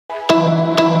Welcome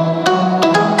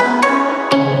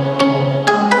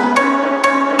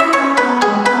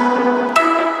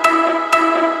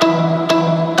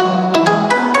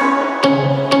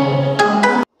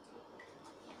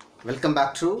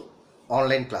back to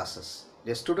online classes.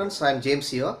 Dear students, I am James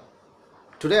here.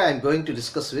 Today I am going to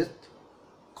discuss with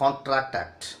Contract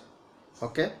Act.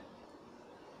 Okay.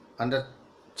 Under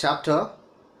chapter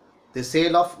The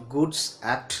Sale of Goods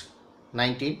Act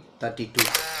 1932.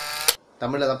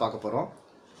 தமிழ்ல தான் பார்க்க போறோம்.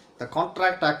 The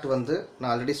Contract Act வந்து நான்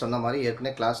already சொன்ன மாதிரி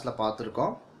ஏற்கனவே கிளாஸ்ல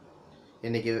பார்த்திருக்கோம்.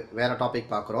 இன்னைக்கு வேற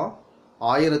டாபிக் பார்க்குறோம்.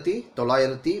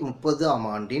 1930 ஆம்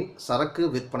ஆண்டின் சரக்கு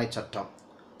விற்பனை சட்டம்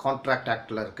கான்ட்ராக்ட்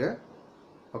ஆக்டில் இருக்குது.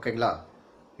 ஓகேங்களா?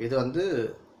 இது வந்து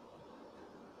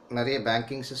நிறைய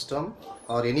banking system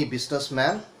or any business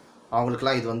man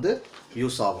அவங்களுக்கெல்லாம் இது வந்து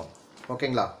யூஸ் ஆகும்.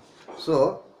 ஓகேங்களா? ஸோ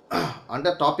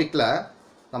அந்த டாப்பிக்கில்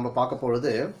நம்ம பார்க்க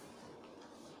பொழுது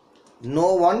no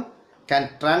one can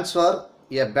transfer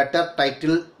a better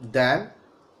title than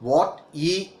what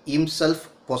he himself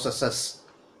possesses.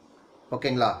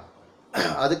 ஓகேங்களா?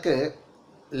 அதுக்கு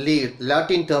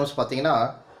லாட்டின் டேர்ம்ஸ் பார்த்தீங்கன்னா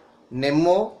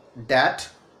Nemo, dat,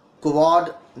 quod,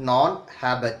 non,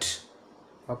 habet.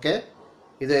 Okay,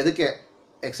 இது எதுக்கு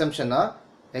எக்ஸம்ஷன்னா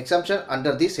exemption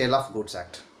under the sale of goods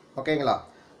act. ஓகேங்களா?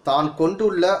 தான்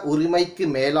கொண்டுள்ள உரிமைக்கு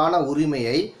மேலான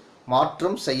உரிமையை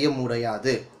மாற்றம் செய்ய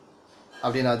முடியாது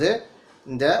அப்படின்னது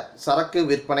இந்த சரக்கு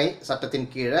விற்பனை சட்டத்தின்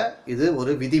கீழே இது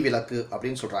ஒரு விதிவிலக்கு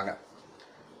அப்படின்னு சொல்கிறாங்க.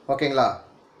 ஓகேங்களா?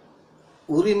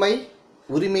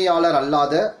 உரிமையாளர்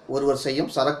அல்லாத ஒருவர்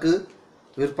செய்யும் சரக்கு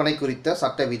விற்பனை குறித்த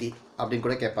சட்ட விதி அப்படின்னு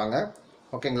கூட கேட்பாங்க.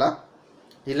 ஓகேங்களா?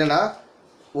 இல்லைனா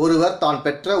ஒருவர் தான்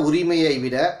பெற்ற உரிமையை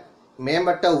விட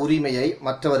மேம்பட்ட உரிமையை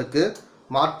மற்றவருக்கு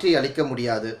மாற்றி அளிக்க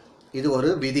முடியாது. இது ஒரு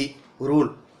விதி, ரூல்.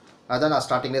 அதான் நான்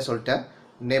ஸ்டார்டிங்லேயே சொல்லிட்டேன்.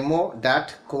 நெமோ,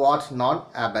 டேட், குவாட், நான்,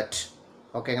 habet.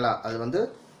 ஓகேங்களா? அது வந்து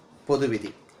பொது விதி.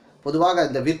 பொதுவாக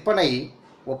இந்த விற்பனை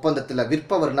ஒப்பந்தத்தில்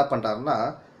விற்பவர் என்ன பண்ணுறாருன்னா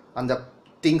அந்த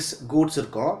திங்ஸ் கூட்ஸ்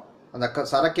இருக்கும் அந்த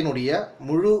சரக்கினுடைய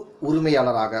முழு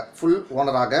உரிமையாளராக ஃபுல்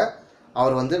ஓனராக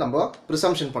அவர் வந்து நம்ம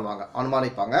ப்ரிசம்ஷன் பண்ணுவாங்க,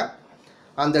 அனுமானிப்பாங்க.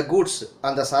 அந்த கூட்ஸ்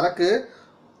அந்த சரக்கு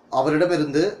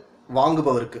அவரிடமிருந்து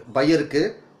வாங்குபவருக்கு பையருக்கு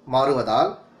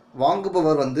மாறுவதால்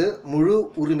வாங்குபவர் வந்து முழு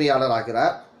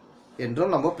உரிமையாளராகிறார்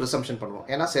என்றும் நம்ம ப்ரிசம்ஷன் பண்ணுவோம்.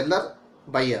 ஏன்னா செல்லர்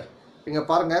பையர். இங்கே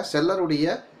பாருங்கள், செல்லருடைய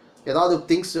ஏதாவது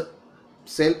திங்ஸ்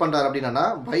சேல் பண்ணுறாரு அப்படின்னா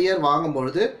பையர்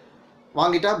வாங்கும்பொழுது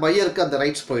வாங்கிட்டா பையருக்கு அந்த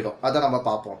ரைட்ஸ் போயிடும். அதை நம்ம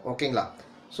பார்ப்போம். ஓகேங்களா?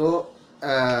 So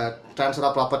transfer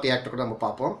of property act கூட நம்ம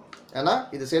பார்ப்போம். ஏன்னா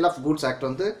இது சேல் ஆஃப் கூட்ஸ் ஆக்ட்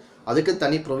வந்து அதுக்கு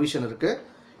தனி ப்ரொவிஷன் இருக்குது.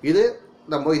 இது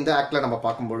நம்ம இந்த ஆக்டில் நம்ம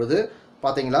பார்க்கும்பொழுது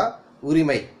பார்த்தீங்களா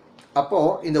உரிமை.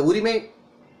 அப்போது இந்த உரிமை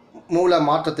மூல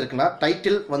மாற்றத்திற்குனா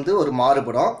டைட்டில் வந்து ஒரு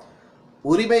மாறுபடும்.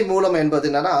 உரிமை மூலம் என்பது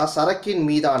என்னென்னா சரக்கின்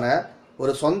மீதான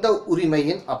ஒரு சொந்த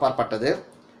உரிமையின் அப்பாற்பட்டது.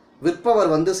 விற்பவர்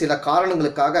வந்து சில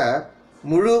காரணங்களுக்காக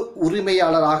முழு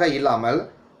உரிமையாளராக இல்லாமல்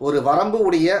ஒரு வரம்பு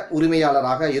உடைய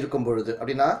உரிமையாளராக இருக்கும் பொழுது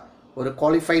அப்படின்னா ஒரு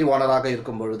குவாலிஃபைடு ஓனராக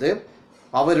இருக்கும் பொழுது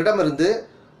அவரிடமிருந்து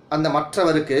அந்த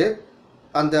மற்றவருக்கு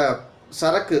அந்த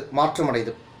சரக்கு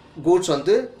மாற்றமடையுது, கூட்ஸ்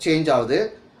வந்து சேஞ்ச் ஆகுது.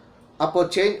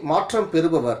 அப்போது மாற்றம்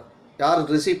பெறுபவர் யார்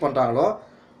ரிசீவ் பண்ணுறாங்களோ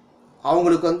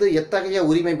அவங்களுக்கு வந்து எத்தகைய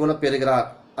உரிமை மூலம் பெறுகிறார்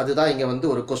அதுதான் இங்கே வந்து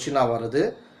ஒரு கொஸ்டினாக வருது.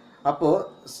 அப்போது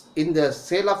இந்த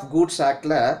சேல் ஆஃப் கூட்ஸ்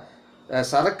ஆக்டில்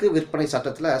சரக்கு விற்பனை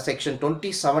சட்டத்தில் செக்ஷன்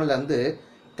 27லேருந்து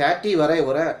 30 வரை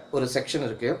ஒரு செக்ஷன்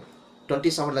இருக்குது.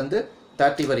 27லேருந்து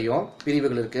 30 வரையும்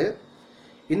பிரிவுகள் இருக்குது.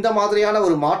 இந்த மாதிரியான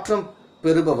ஒரு மாற்றம்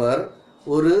பெறுபவர்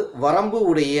ஒரு வரம்பு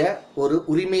உடைய ஒரு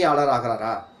உரிமையாளர்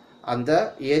ஆகிறாரா, அந்த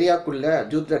ஏரியாக்குள்ளே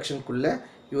ஜூரிடிக்ஷனுக்குள்ளே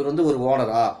இவர் வந்து ஒரு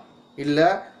ஓனரா, இல்லை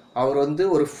அவர் வந்து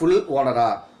ஒரு ஃபுல் ஓனரா,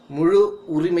 முழு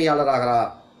உரிமையாளராகிறா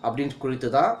அப்படின்னு குறித்து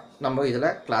தான் நம்ம இதில்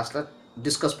கிளாஸில்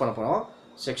டிஸ்கஸ் பண்ண போகிறோம்.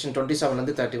 செக்ஷன்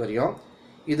 27லேருந்து 30 வரையும்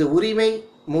இது உரிமை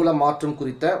மூலம் மாற்றம்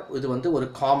குறித்த இது வந்து ஒரு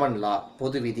காமன் லா,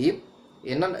 பொது விதி.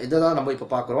 என்ன இதை தான் நம்ம இப்போ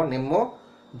பார்க்குறோம். நெமோ,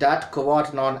 டேட்,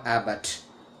 குவாட், நான், habet.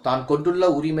 தான் கொண்டுள்ள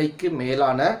உரிமைக்கு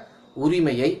மேலான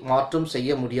உரிமையை மாற்றம் செய்ய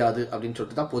முடியாது அப்படின்னு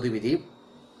சொல்லிட்டு தான் பொது விதி.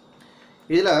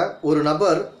 இதில் ஒரு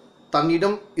நபர்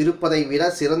தன்னிடம் இருப்பதை விட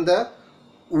சிறந்த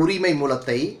உரிமை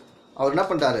மூலத்தை அவர் என்ன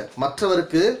பண்ணுறாரு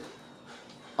மற்றவருக்கு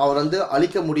அவர் வந்து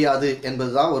அளிக்க முடியாது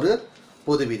என்பது தான் ஒரு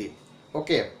பொது விதி.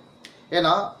 ஓகே,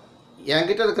 ஏன்னா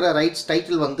என்கிட்ட இருக்கிற ரைட்ஸ்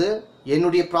டைட்டில் வந்து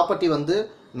என்னுடைய ப்ராப்பர்ட்டி வந்து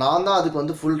நான் தான் அதுக்கு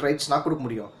வந்து ஃபுல் ரைட்ஸ் நான் கொடுக்க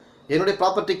முடியும். என்னுடைய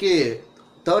ப்ராப்பர்ட்டிக்கு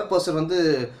தேர்ட் பர்சன் வந்து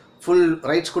ஃபுல்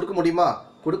ரைட்ஸ் கொடுக்க முடியுமா?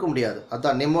 கொடுக்க முடியாது.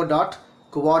 அதுதான் நெமோ டாட்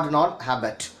குவாட் நான்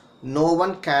habet. No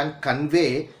one can convey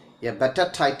a better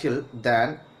title than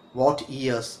what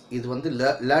years. இது வந்து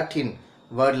லாட்டின்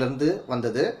வேர்ட்லேருந்து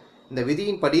வந்தது. இந்த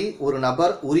விதியின்படி ஒரு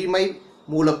நபர் உரிமை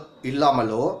மூலம்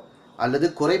இல்லாமலோ அல்லது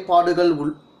குறைபாடுகள்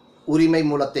உரிமை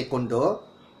மூலத்தை கொண்டோ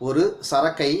ஒரு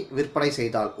சரக்கை விற்பனை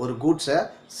செய்தால், ஒரு கூட்ஸை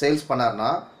சேல்ஸ் பண்ணார்னா,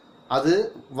 அது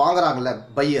வாங்குறாங்கல்ல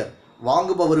பையர்,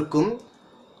 வாங்குபவருக்கும்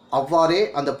அவ்வாறே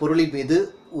அந்த பொருளின் மீது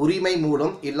உரிமை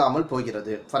மூலம் இல்லாமல்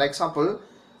போகிறது. ஃபார் எக்ஸாம்பிள்,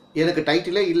 எனக்கு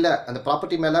டைட்டிலே இல்லை, அந்த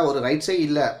ப்ராப்பர்ட்டி மேலே ஒரு ரைட்ஸே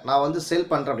இல்லை, நான் வந்து சேல்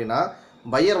பண்ணுறேன் அப்படின்னா,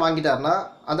 பையர் வாங்கிட்டார்னா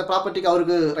அந்த ப்ராப்பர்ட்டிக்கு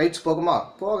அவருக்கு ரைட்ஸ் போகுமா?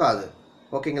 போகாது.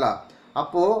 ஓகேங்களா?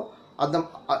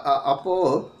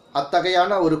 அப்போது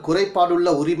அத்தகையான ஒரு குறைபாடுள்ள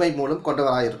உரிமை மூலம்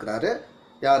கொண்டவராக இருக்கிறாரு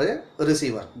யார்?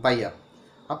 Receiver, pier.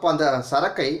 அப்போ அந்த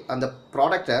சரக்கை, அந்த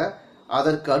ப்ராடக்டை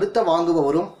அதற்கு அடுத்த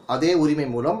வாங்குபவரும் அதே உரிமை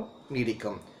மூலம்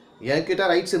நீடிக்கும். என்கிட்ட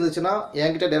ரைட்ஸ் இருந்துச்சுன்னா,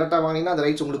 என்கிட்ட டேரெக்டாக வாங்கினீங்கன்னா அந்த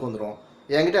ரைட்ஸ் உங்களுக்கு வந்துடும்.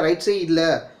 என்கிட்ட ரைட்ஸே இல்லை,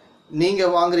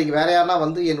 நீங்கள் வாங்குறீங்க, வேறு யாருனா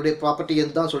வந்து என்னுடைய ப்ராப்பர்ட்டி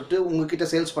எது தான் சொல்லிட்டு உங்ககிட்ட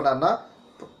சேல்ஸ் பண்ணார்னா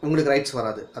உங்களுக்கு ரைட்ஸ்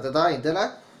வராது. அதுதான்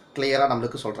இதில் கிளியராக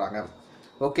நம்மளுக்கு சொல்கிறாங்க.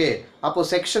 ஓகே, அப்போது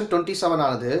செக்ஷன் 27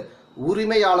 ஆனது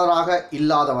உரிமையாளராக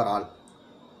இல்லாதவரால்,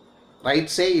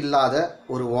 ரைட்ஸே இல்லாத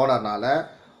ஒரு ஓனர்னால்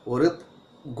ஒரு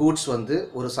கூட்ஸ் வந்து,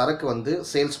 ஒரு சரக்கு வந்து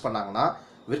சேல்ஸ் பண்ணாங்கன்னா,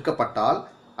 விற்கப்பட்டால்,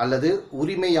 அல்லது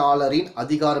உரிமையாளரின்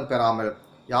அதிகாரம் பெறாமல்,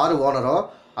 யார் ஓனரோ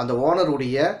அந்த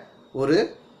ஓனருடைய ஒரு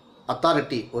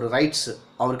அத்தாரிட்டி, ஒரு ரைட்ஸ்,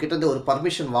 அவர்கிட்ட ஒரு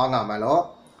பர்மிஷன் வாங்காமலோ,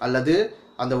 அல்லது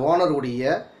அந்த ஓனருடைய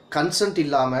கன்சென்ட்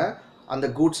இல்லாமல் அந்த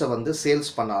கூட்ஸை வந்து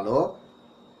சேல்ஸ் பண்ணாலோ,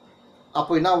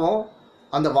 அப்போ என்னாகும்?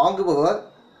 அந்த வாங்குபவர்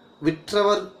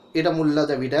விற்றவர்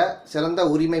இடமுள்ளதை விட சிறந்த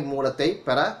உரிமை மூலத்தை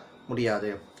பெற முடியாது.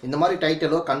 இந்த மாதிரி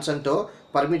டைட்டிலோ கன்சென்ட்டோ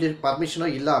பர்மிஷனோ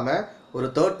இல்லாமல் ஒரு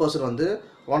தேர்ட் பர்சன் வந்து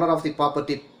ஓனர் ஆஃப் தி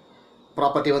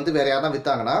ப்ராப்பர்ட்டி வந்து வேறு யாருன்னா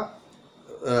விற்றாங்கன்னா,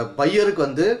 பையருக்கு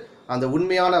வந்து அந்த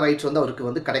உண்மையான ரைட்ஸ் வந்து அவருக்கு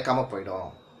வந்து கிடைக்காம போயிடும்.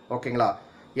 ஓகேங்களா?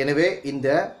 எனவே இந்த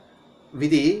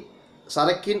விதி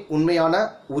சரக்கின் உண்மையான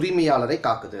உரிமையாளரை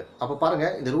காக்குது. அப்போ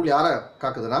பாருங்கள், இந்த ரூல் யாரை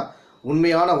காக்குதுன்னா,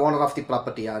 உண்மையான ஓனர் ஆஃப் தி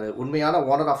ப்ராப்பர்ட்டி யார், உண்மையான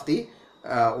ஓனர் ஆஃப்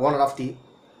தி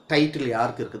டைட்டில்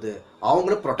யாருக்கு இருக்குது,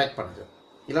 அவங்கள ப்ரொடெக்ட் பண்ணுது.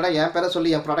 இல்லைனா என் பேரை சொல்லி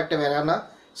என் ப்ராடக்டை வேறு யாருன்னா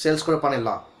சேல்ஸ் கூட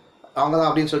பண்ணிடலாம், அவங்க தான்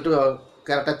அப்படின்னு சொல்லிட்டு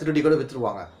கரெக்டாக திருடி கூட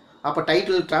விற்றுருவாங்க. அப்போ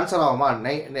டைட்டில் ட்ரான்ஸ்ஃபர் ஆகுமா?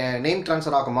 நேம்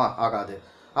ட்ரான்ஸ்ஃபர் ஆகுமா? ஆகாது.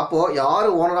 அப்போது யார்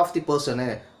owner of the person,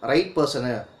 right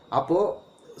person, அப்போது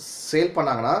சேல்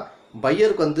பண்ணாங்கன்னா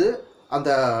பையருக்கு வந்து அந்த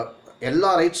எல்லா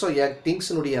ரைட்ஸும்,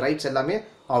 திங்ஸினுடைய ரைட்ஸ் எல்லாமே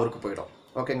அவருக்கு போயிடும்.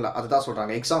 ஓகேங்களா? அதுதான்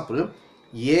சொல்கிறாங்க. எக்ஸாம்பிள்,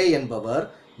 ஏ என்பவர்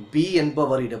பி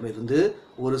என்பவரிடமிருந்து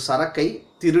ஒரு சரக்கை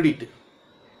திருடிட்டு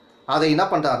அதை என்ன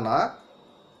பண்ணுறாருனா,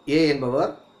 ஏ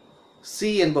என்பவர் சி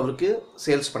என்பவருக்கு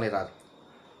சேல்ஸ் பண்ணிடுறார்.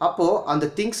 அப்போது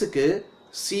அந்த திங்ஸுக்கு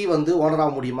சி வந்து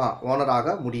ஓனராக முடியுமா?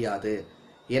 ஓனராக முடியாது.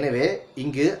 எனவே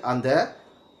இங்கு அந்த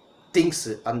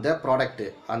திங்ஸு, அந்த ப்ராடக்ட்டு,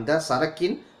 அந்த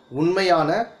சரக்கின்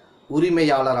உண்மையான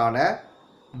உரிமையாளரான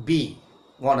பி,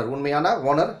 ஓனர், உண்மையான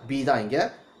ஓனர் பி தான் இங்கே,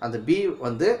 அந்த பி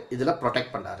வந்து இதில்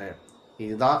ப்ரொடெக்ட் பண்ணுறாரு.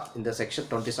 இதுதான் இந்த செக்ஷன்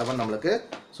 27 நம்மளுக்கு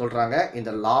சொல்கிறாங்க. இந்த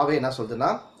லாவே என்ன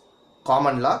சொல்லுதுன்னா,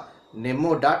 காமன் லா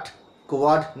நெமோ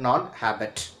quod நான்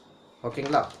ஹேபெட்.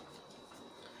 ஓகேங்களா?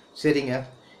 சரிங்க,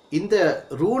 இந்த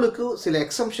ரூலுக்கு சில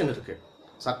எக்ஸம்ஷன் இருக்குது.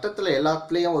 சட்டத்தில்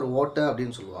எல்லாத்துலேயும் ஒரு ஓட்டை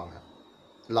அப்படின்னு சொல்லுவாங்க,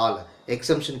 லாவில்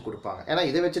எக்ஸம்ஷன் கொடுப்பாங்க. ஏன்னா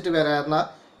இதை வச்சுட்டு வேறு யாருன்னா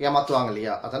ஏமாற்றுவாங்க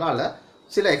இல்லையா? அதனால்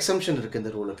சில எக்ஸம்ஷன் இருக்குது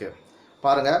இந்த ரூலுக்கு.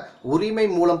 பாருங்கள், உரிமை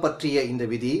மூலம் பற்றிய இந்த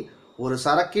விதி ஒரு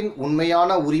சரக்கின்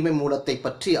உண்மையான உரிமை மூலத்தை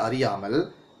பற்றி அறியாமல்,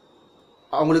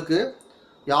 அவங்களுக்கு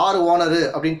யார் ஓனரு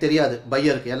அப்படின்னு தெரியாது,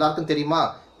 பையருக்கு எல்லாருக்கும் தெரியுமா?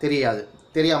 தெரியாது.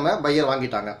 தெரியாமல் பையர்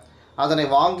வாங்கிட்டாங்க. அதனை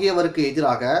வாங்கியவருக்கு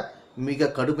எதிராக மிக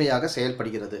கடுமையாக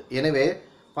செயல்படுகிறது. எனவே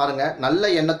பாருங்கள், நல்ல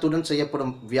எண்ணத்துடன்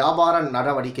செய்யப்படும் வியாபார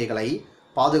நடவடிக்கைகளை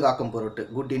பாதுகாக்கும் பொருட்டு,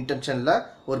 குட் இன்டென்ஷனில்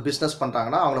ஒரு பிஸ்னஸ்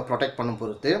பண்ணுறாங்கன்னா அவங்கள ப்ரொடெக்ட் பண்ணும்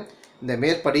பொருட்டு இந்த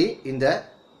மேற்படி இந்த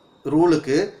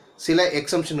ரூலுக்கு சில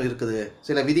எக்ஸம்ஷன் இருக்குது,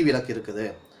 சில விதிவிலக்கு இருக்குது.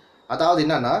 அதாவது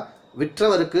என்னன்னா,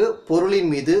 விற்றவருக்கு பொருளின்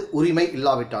மீது உரிமை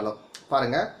இல்லாவிட்டாலும்,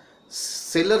 பாருங்கள்,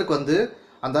 செல்லருக்கு வந்து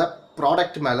அந்த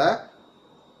ப்ராடக்ட் மேலே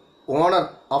ஓனர்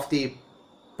ஆஃப் தி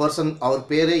பர்சன் அவர்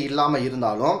பேரே இல்லாமல்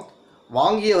இருந்தாலும்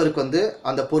வாங்கியவருக்கு வந்து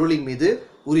அந்த பொருளின் மீது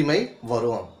உரிமை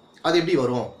வரும். அது எப்படி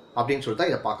வரும் அப்படின்னு சொல்லிட்டு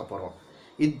தான் இதை பார்க்க போகிறோம்.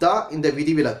 இதுதான் இந்த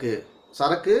விதிவிலக்கு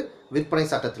சரக்கு விற்பனை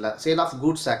சட்டத்தில், சேல் ஆஃப்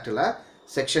கூட்ஸ் ஆக்டில்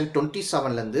செக்ஷன்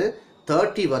 27லேருந்து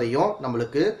 30 வரையும்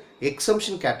நம்மளுக்கு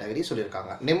எக்ஸம்ஷன் கேட்டகரி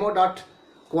சொல்லியிருக்காங்க. நெமோ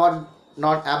quod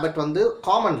நான் habet வந்து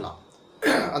காமன் லா.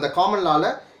 அந்த காமன் லாவில்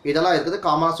இதெல்லாம் இருக்குது,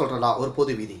 காமனாக சொல்கிற லா, ஒரு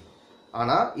பொது விதி.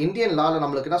 ஆனால் இந்தியன் லாவில்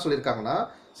நம்மளுக்கு என்ன சொல்லியிருக்காங்கன்னா,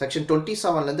 செக்ஷன்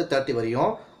 27லேருந்து 30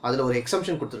 வரையும் அதில் ஒரு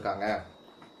எக்ஸம்ஷன் கொடுத்துருக்காங்க.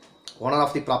 ஓனர்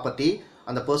ஆஃப் தி ப்ராப்பர்ட்டி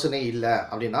அந்த பர்சனே இல்லை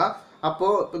அப்படின்னா,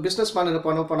 அப்போது பிஸ்னஸ் மேன்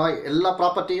போனால் எல்லா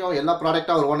ப்ராப்பர்ட்டியும் எல்லா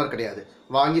ப்ராடக்டாக ஒரு ஓனர் கிடையாது,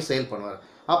 வாங்கி சேல் பண்ணுவார்.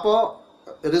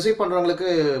 அப்போது ரிசீவ் பண்ணுறவங்களுக்கு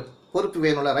பொறுப்பு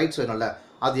வேணும்ல, ரைட்ஸ் வேணும்ல,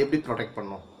 அது எப்படி ப்ரொடெக்ட்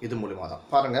பண்ணணும்? இது மூலிமா தான்.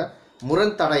 பாருங்கள்,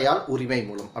 முரண்தடையால் உரிமை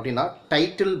மூலம் அப்படின்னா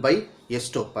டைட்டில் பை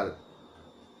எஸ்டோப்பல்.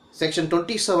 செக்ஷன்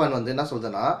 27 வந்து என்ன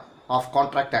சொல்லுதுன்னா, ஆஃப்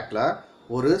கான்ட்ராக்ட் ஆக்டில்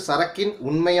ஒரு சரக்கின்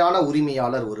உண்மையான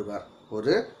உரிமையாளர் ஒருவர்,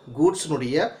 ஒரு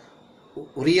கூட்ஸினுடைய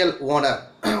ரியல் ஓனர்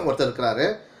ஒருத்தர் இருக்கிறாரு.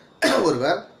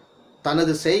 ஒருவர்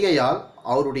தனது செய்கையால்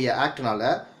அவருடைய ஆக்டினால்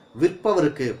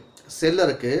விற்பவருக்கு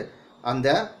செல்லருக்கு அந்த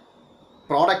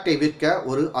ப்ராடக்டை விற்க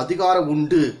ஒரு அதிகாரம்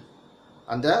உண்டு,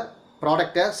 அந்த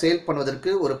ப்ராடக்டை சேல்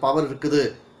பண்ணுவதற்கு ஒரு பவர் இருக்குது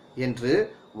என்று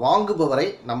வாங்குபவரை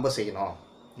நம்ப செய்யணும்.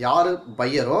 யார்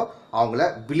பையரோ அவங்கள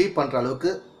பிலீவ் பண்ணுற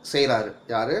அளவுக்கு செய்கிறாரு.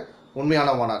 யார்? உண்மையான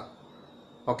ஓனர்.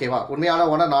 ஓகேவா? உண்மையான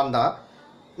ஓனர் நான் தான்.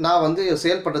 நான் வந்து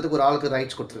சேல் பண்ணுறதுக்கு ஒரு ஆளுக்கு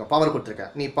ரைட்ஸ் கொடுத்துருக்கேன், பவர்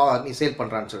கொடுத்துருக்கேன். நீ சேல்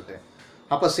பண்ணுறான்னு சொல்லிட்டு.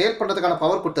 அப்போ சேல் பண்ணுறதுக்கான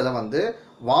பவர் கொடுத்ததை வந்து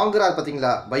வாங்குறாரு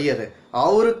பார்த்தீங்களா பையரு,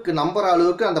 அவருக்கு நம்புற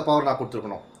அளவுக்கு அந்த பவர் நான்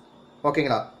கொடுத்துருக்கணும்.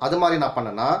 ஓகேங்களா? அது மாதிரி நான்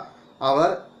பண்ணேன்னா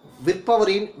அவர்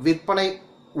விற்பவரின் விற்பனை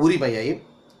உரிமையை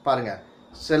பாருங்கள்,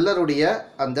 செல்லருடைய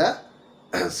அந்த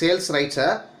சேல்ஸ் ரைட்ஸை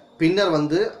பின்னர்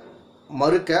வந்து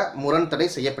மறுக்க முரண் தடை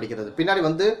செய்யப்படுகிறது. பின்னாடி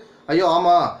வந்து ஐயோ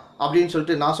ஆமாம் அப்படின்னு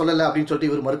சொல்லிட்டு நான் சொல்லலை அப்படின்னு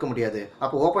சொல்லிட்டு இவர் மறுக்க முடியாது.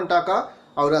 அப்போ ஓப்பன் டாக்காக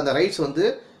அவர் அந்த ரைட்ஸ் வந்து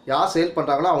யார் சேல்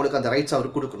பண்ணுறாங்களோ அவங்களுக்கு அந்த ரைட்ஸ்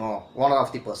அவர் கொடுக்கணும், owner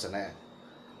of the person.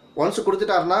 Once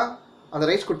கொடுத்துட்டாருன்னா, அந்த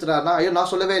ரைட்ஸ் கொடுத்துட்டாருன்னா ஐயோ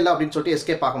நான் சொல்லவே இல்லை அப்படின்னு சொல்லிட்டு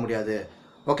எஸ்கேப் ஆக முடியாது.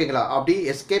 ஓகேங்களா? அப்படி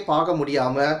எஸ்கேப் ஆக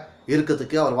முடியாமல்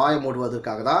இருக்கிறதுக்கு அவர் வாயை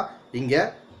மூடுவதற்காக தான் இங்கே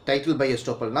டைட்டில் பை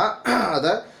எஸ்டோப்பல்னா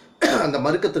அதை அந்த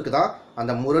மறுக்கத்துக்கு தான்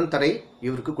அந்த முரண் தடை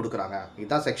இவருக்கு கொடுக்குறாங்க.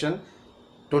 இதுதான் செக்ஷன்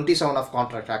 27 ஆஃப்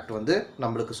கான்ட்ராக்ட் ஆக்ட் வந்து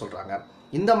நம்மளுக்கு சொல்கிறாங்க.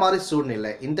 இந்த மாதிரி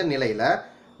சூழ்நிலை, இந்த நிலையில்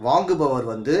வாங்குபவர்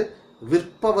வந்து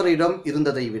விற்பவரிடம்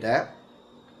இருந்ததை விட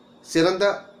சிறந்த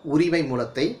உரிமை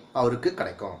மூலத்தை அவருக்கு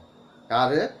கிடைக்கும்.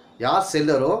 யார்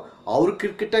செல்லரோ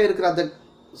அவருக்கிட்ட இருக்கிற அந்த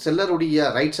செல்லருடைய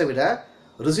ரைட்ஸை விட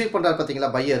ரிசீவ் பண்ணுறாரு பார்த்தீங்களா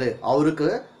பையரு, அவருக்கு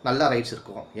நல்ல ரைட்ஸ்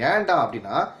இருக்கும். ஏன்டா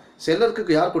அப்படின்னா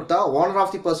செல்லருக்கு யார் கொடுத்தா ஓனர்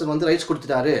ஆஃப் தி பர்சன் வந்து ரைட்ஸ்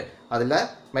கொடுத்துட்டாரு, அதில்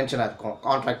மென்ஷனாக இருக்கும்.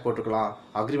 கான்ட்ராக்ட் போட்டிருக்கலாம்,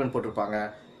 அக்ரிமெண்ட் போட்டிருப்பாங்க,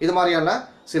 இது மாதிரியான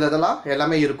சில இதெல்லாம்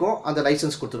எல்லாமே இருக்கும். அந்த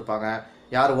லைசன்ஸ் கொடுத்துருப்பாங்க.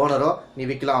 யார் ஓனரோ நீ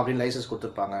விற்கலாம் அப்படின்னு லைசன்ஸ்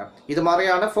கொடுத்துருப்பாங்க. இது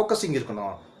மாதிரியான ஃபோக்கஸிங்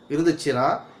இருக்கணும். இருந்துச்சுன்னா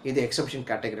இது எக்ஸப்ஷன்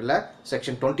கேட்டகரியில்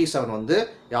செக்ஷன் 27 வந்து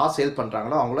யார் சேல்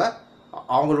பண்ணுறாங்களோ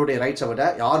அவங்களுடைய ரைட்ஸை விட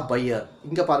யார் பையர்,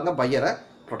 இங்கே பாருங்கள் பையரை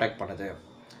ப்ரொடெக்ட் பண்ணுது.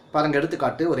 பாருங்கள்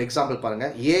எடுத்துக்காட்டு ஒரு எக்ஸாம்பிள்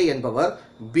பாருங்கள். ஏ என்பவர்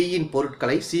பியின்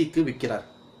பொருட்களை சிக்கு விற்கிறார்.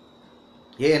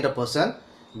 ஏ என்ற பர்சன்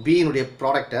பியினுடைய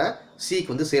ப்ராடக்டை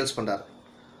சிக்கு வந்து சேல்ஸ் பண்ணுறாரு.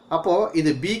 அப்போது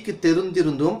இது பிக்கு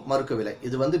தெரிந்திருந்தும் மறுக்கவில்லை.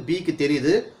 இது வந்து பிக்கு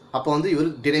தெரியுது. அப்போ வந்து இவர்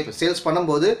டினை சேல்ஸ்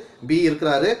பண்ணும்போது பி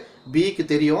இருக்கிறாரு, பிக்கு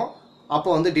தெரியும். அப்போ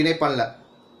வந்து டினை பண்ணல,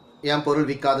 என் பொருள்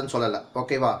விற்காதுன்னு சொல்லலை.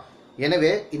 ஓகேவா?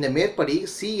 எனவே இந்த மேற்படி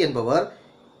சி என்பவர்,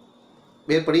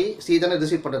 மேற்படி சி தானே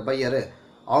ரிசீவ் பண்ணுற பையரு,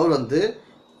 அவர் வந்து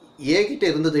ஏ கிட்ட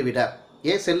இருந்ததை விட,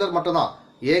 ஏ செல்லர் மட்டும்தான்,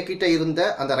 ஏ கிட்ட இருந்த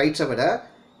அந்த ரைட்ஸை விட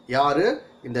யார்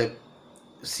இந்த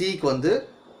சிக்கு வந்து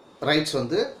ரைட்ஸ்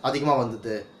வந்து அதிகமாக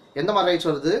வந்தது. எந்த மாதிரி ரைட்ஸ்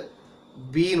வருது?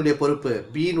 பியினுடைய பொறுப்பு,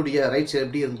 பியினுடைய ரைட்ஸ்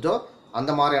எப்படி இருந்தோ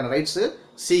அந்த மாதிரியான ரைட்ஸு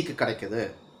சிக்கு கிடைக்குது.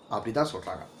 அப்படி தான்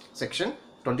சொல்கிறாங்க செக்ஷன்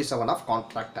 27 ஆஃப்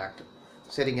கான்ட்ராக்ட் ஆக்ட்.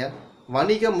 சரிங்க.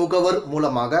 வணிக முகவர்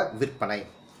மூலமாக விற்பனை.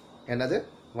 என்னது?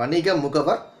 வணிக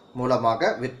முகவர்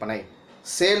மூலமாக விற்பனை.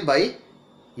 Sale by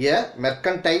a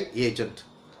mercantile agent.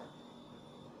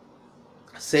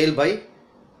 Sale by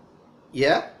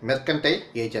a mercantile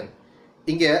agent.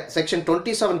 இங்கே செக்ஷன்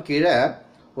 27 கீழே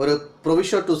ஒரு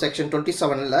ப்ரொவிஷன் டு செக்ஷன்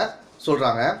 27ல்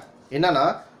சொல்கிறாங்க. என்னன்னா,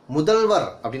 முதல்வர்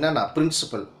அப்படின்னா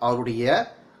பிரின்சிபல், அவருடைய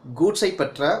கூட்ஸை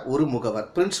பெற்ற ஒரு முகவர்.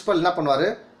 பிரின்சிபல் என்ன பண்ணுவார்?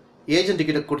 ஏஜென்ட்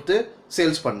கிட்ட கொடுத்து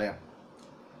சேல்ஸ் பண்ணு.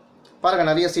 பாருங்கள்,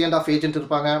 நிறைய C&F ஏஜென்ட்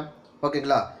இருப்பாங்க.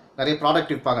 ஓகேங்களா? நிறைய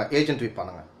ப்ராடக்ட் விற்பாங்க, ஏஜென்ட்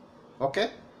விற்பானுங்க. ஓகே,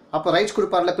 அப்போ ரைட்ஸ்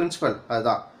கொடுப்பார்ல பிரின்சிபல்.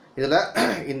 அதுதான் இதில்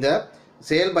இந்த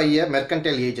சேல் பை எ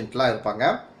மெர்கன்டைல் ஏஜென்ட்லாம் இருப்பாங்க.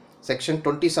 செக்ஷன்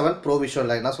 27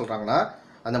 ப்ரோவிஷனில் என்ன சொல்கிறாங்கன்னா,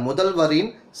 அந்த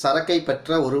முதல்வரின் சரக்கை பெற்ற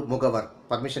ஒரு முகவர்,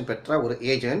 பர்மிஷன் பெற்ற ஒரு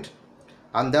ஏஜென்ட்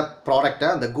அந்த ப்ராடக்டை,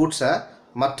 அந்த கூட்ஸை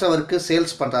மற்றவருக்கு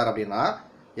சேல்ஸ் பண்ணுறாரு அப்படின்னா,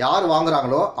 யார்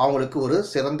வாங்குகிறாங்களோ அவங்களுக்கு ஒரு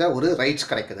சிறந்த ஒரு ரைட்ஸ்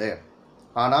கிடைக்குது.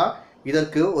 ஆனால்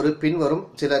இதற்கு ஒரு பின்வரும்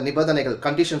சில நிபந்தனைகள்,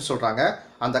 கண்டிஷன்ஸ் சொல்கிறாங்க.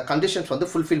 அந்த கண்டிஷன்ஸ் வந்து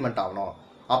ஃபுல்ஃபில்மெண்ட் ஆகணும்.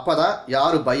 அப்போ தான்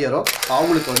யார் பையரோ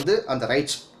அவங்களுக்கு வந்து அந்த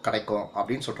ரைட்ஸ் கிடைக்கும்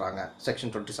அப்படின்னு சொல்கிறாங்க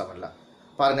செக்ஷன் 27ல்.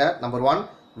 பாருங்கள், நம்பர் 1,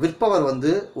 விற்பவர்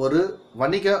வந்து ஒரு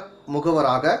வணிக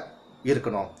முகவராக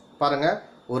இருக்கணும். பாருங்கள்,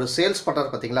 ஒரு சேல்ஸ் பண்ணுறாரு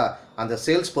பார்த்தீங்களா, அந்த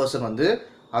சேல்ஸ் பர்சன் வந்து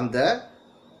அந்த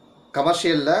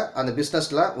கமர்ஷியலில், அந்த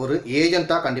பிஸ்னஸில் ஒரு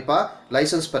ஏஜெண்ட்டாக கண்டிப்பாக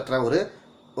லைசன்ஸ் பெற்ற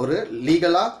ஒரு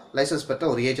லீகலாக லைசன்ஸ் பெற்ற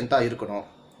ஒரு ஏஜெண்ட்டாக இருக்கணும்.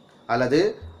 அல்லது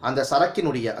அந்த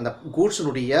சரக்கினுடைய, அந்த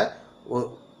கூட்ஸினுடைய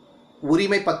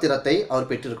உரிமை பத்திரத்தை அவர்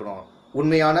பெற்றிருக்கணும்.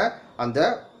 உண்மையான அந்த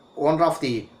ஓனர் ஆஃப்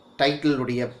தி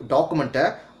டைட்டிலுடைய டாக்குமெண்ட்டை,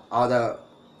 அதை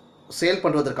சேல்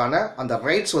பண்ணுவதற்கான அந்த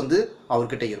ரைட்ஸ் வந்து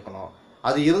அவர்கிட்ட இருக்கணும்.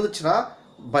 அது இருந்துச்சுன்னா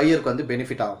பையருக்கு வந்து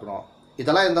பெனிஃபிட் ஆகணும்.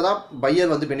 இதெல்லாம் இருந்தால் தான்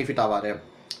பையர் வந்து பெனிஃபிட் ஆவார்.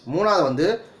 3வது வந்து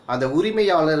அந்த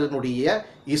உரிமையாளரினுடைய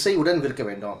இசையுடன் விற்க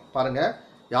வேண்டும். பாருங்கள்,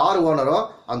 யார் ஓனரோ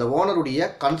அந்த ஓனருடைய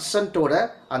கன்சன்ட்டோட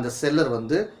அந்த செல்லர்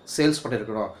வந்து சேல்ஸ்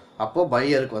பண்ணியிருக்கணும். அப்போது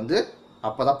பையருக்கு வந்து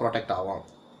அப்போ தான் ப்ரொடெக்ட் ஆகும்.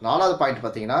 4வது பாயிண்ட்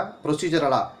பார்த்தீங்கன்னா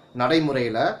ப்ரொசீஜரலாக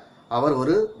நடைமுறையில் அவர்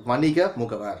ஒரு வணிக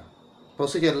முகவர்.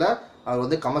 ப்ரொசீஜரில் அவர்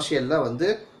வந்து கமர்ஷியலில் வந்து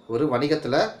ஒரு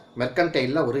வணிகத்தில்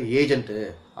மெர்கன்டைலில் ஒரு ஏஜென்ட்டு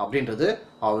அப்படின்றது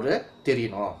அவர்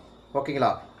தெரியணும்.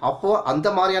 ஓகேங்களா? அப்போது அந்த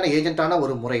மாதிரியான ஏஜென்ட்டான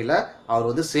ஒரு முறையில் அவர்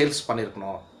வந்து சேல்ஸ்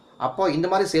பண்ணியிருக்கணும். அப்போது இந்த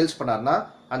மாதிரி சேல்ஸ் பண்ணார்னா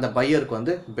அந்த பையருக்கு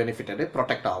வந்து பெனிஃபிட்டடு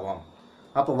ப்ரொடெக்ட் ஆகும்.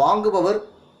 அப்போ வாங்குபவர்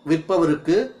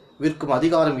விற்பவருக்கு விற்கும்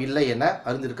அதிகாரம் இல்லை என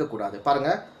அறிந்திருக்கக்கூடாது.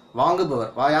 பாருங்கள்,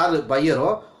 வாங்குபவர் யார் பையரோ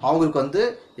அவங்களுக்கு வந்து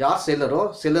யார் செல்லரோ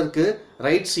செல்லருக்கு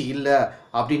ரைட்ஸ் இல்லை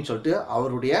அப்படின்னு சொல்லிட்டு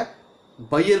அவருடைய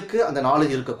பையருக்கு அந்த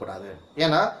நாலேஜ் இருக்கக்கூடாது.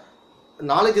 ஏன்னா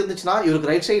நாலேஜ் இருந்துச்சுன்னா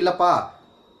இவருக்கு ரைட்ஸே இல்லைப்பா,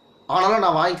 ஆனாலும்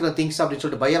நான் வாங்கிக்கிற திங்ஸ் அப்படின்னு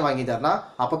சொல்லிட்டு பையர் வாங்கிட்டாருன்னா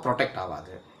அப்போ ப்ரொடெக்ட்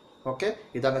ஆகாது. ஓகே,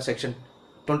 இதாங்க செக்ஷன்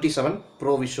 27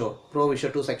 ப்ரோவிஷோ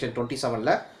டு செக்ஷன்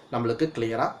 27ல் நம்மளுக்கு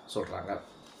கிளியராக சொல்கிறாங்க.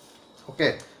 ஓகே,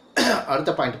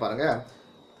 அடுத்த பாயிண்ட் பாருங்கள்,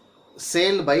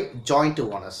 sale by joint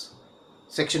owners.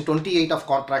 Section 28 of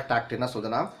contract act என்ன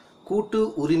சொல்லுதுன்னா, கூட்டு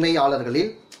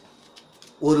உரிமையாளர்களில்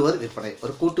ஒருவர் விற்பனை.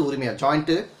 ஒரு கூட்டு உரிமையாளர்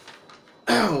ஜாயிண்ட்டு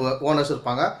ஓனர்ஸ்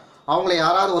இருப்பாங்க, அவங்கள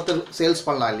யாராவது ஒருத்தர் சேல்ஸ்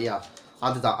பண்ணலாம் இல்லையா,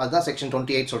 அதுதான் செக்ஷன்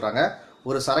 28 சொல்கிறாங்க.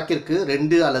 ஒரு சரக்கிற்கு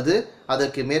 2 அல்லது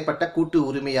அதற்கு மேற்பட்ட கூட்டு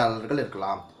உரிமையாளர்கள்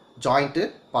இருக்கலாம். ஜாயிண்ட்டு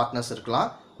பார்ட்னர்ஸ் இருக்கலாம்,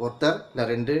 ஒருத்தர் இல்லை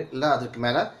 2 இல்லை அதுக்கு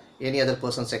மேலே எனி அதர்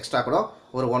பர்சன்ஸ் எக்ஸ்ட்ரா கூட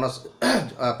ஒரு ஓனர்ஸ்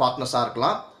பார்ட்னர்ஸாக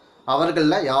இருக்கலாம்.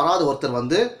 அவர்களில் யாராவது ஒருத்தர்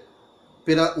வந்து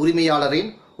பிற உரிமையாளரின்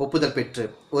ஒப்புதல் பெற்று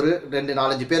ஒரு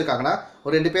 2-4-5 பேர் இருக்காங்கன்னா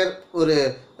ஒரு 2 பேர் ஒரு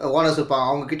ஓனர்ஸ் இருப்பாங்க,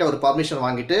 அவங்கக்கிட்ட ஒரு பர்மிஷன்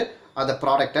வாங்கிட்டு அந்த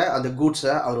ப்ராடக்டை அந்த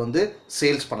கூட்ஸை அவர் வந்து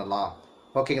சேல்ஸ் பண்ணலாம்.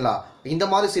 ஓகேங்களா? இந்த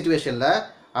மாதிரி சிச்சுவேஷனில்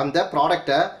அந்த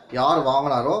ப்ராடக்டை யார்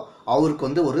வாங்கினாரோ அவருக்கு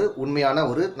வந்து ஒரு உண்மையான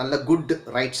ஒரு நல்ல குட்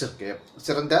ரைட்ஸ் இருக்குது,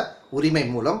 சிறந்த உரிமை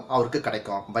மூலம் அவருக்கு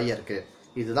கிடைக்கும் பையருக்கு.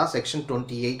 இதுதான் section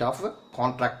 28 of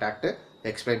contract act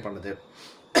explain பண்ணுது.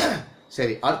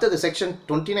 சரி, அடுத்தது செக்ஷன்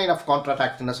 29 ஆஃப் கான்ட்ராக்ட்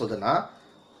ஆக்ட் என்ன சொல்லுதுன்னா,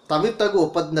 தவிர்த்தகு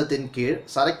ஒப்பந்தத்தின் கீழ்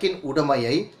சரக்கின்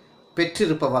உடைமையை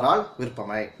பெற்றிருப்பவரால்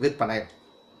விற்பனை.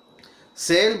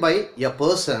 Sale by a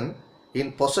person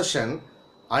in possession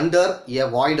under a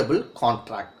voidable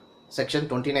contract. Section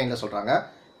 29ல் சொல்கிறாங்க,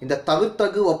 இந்த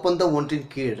தவிர்த்தகு ஒப்பந்தம் ஒன்றின்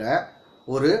கீழே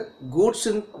ஒரு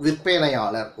கூட்ஸின்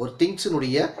விற்பனையாளர், ஒரு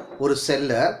திங்ஸினுடைய ஒரு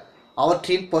செல்லர்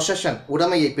அவற்றின் பொசஷன்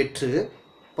உடைமையை பெற்று,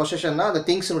 பொசஷன்னா அந்த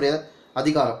திங்ஸினுடைய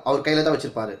அதிகாரம் அவர் கையில் தான்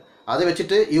வச்சுருப்பார், அதை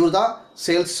வச்சுட்டு இவர் தான்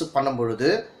சேல்ஸ் பண்ணும் பொழுது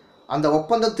அந்த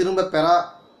ஒப்பந்தம் திரும்ப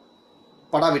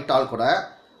பெறப்படாவிட்டால் கூட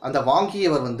அந்த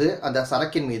வாங்கியவர் வந்து அந்த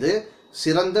சரக்கின் மீது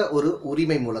சிறந்த ஒரு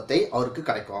உரிமை மூலத்தை அவருக்கு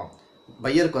கிடைக்கும்.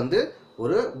 பையருக்கு வந்து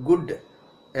ஒரு குட்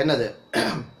என்னது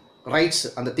ரைட்ஸ்,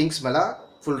 அந்த திங்ஸ் மேலே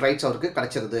ஃபுல் ரைட்ஸ் அவருக்கு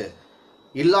கிடைச்சிருது.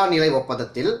 இல்லா நிலை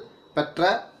ஒப்பந்தத்தில் பெற்ற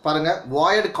பாருங்கள்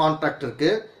வாய்டு கான்ட்ராக்ட்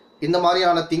இருக்குது, இந்த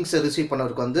மாதிரியான திங்ஸை ரிசீவ்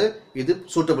பண்ணவருக்கு வந்து இது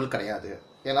சூட்டபிள் கிடையாது.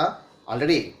 ஏன்னா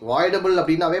ஆல்ரெடி வாய்டபிள்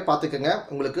அப்படின்னாவே பார்த்துக்கோங்க,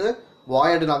 உங்களுக்கு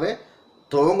வாய்டுனாவே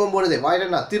துவங்கும் பொழுதே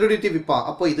வாய்டுனா திருடிட்டு விற்பான்,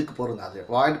 அப்போ இதுக்கு பொருந்தாது.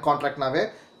 வாய்டு கான்ட்ராக்ட்னாவே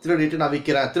திருடிட்டு நான்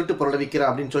விற்கிறேன், திருட்டு பொருளை விற்கிறேன்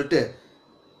அப்படின்னு சொல்லிட்டு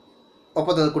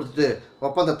ஒப்பந்தத்தை கொடுத்துட்டு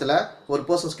ஒப்பந்தத்தில் ஒரு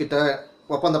பர்சன்ஸ் கிட்ட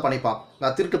ஒப்பந்தம் பண்ணிப்பான்,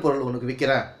 நான் திருட்டு பொருள் உனக்கு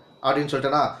விற்கிறேன் அப்படின்னு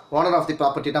சொல்லிட்டேன்னா ஓனர் ஆஃப் தி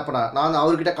ப்ராப்பர்ட்டி என்ன பண்ண, நான்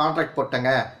அவர்கிட்ட கான்ட்ராக்ட்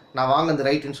போட்டேங்க, நான் வாங்கினது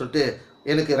ரைட்டுன்னு சொல்லிட்டு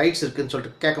எனக்கு ரைட்ஸ் இருக்குதுன்னு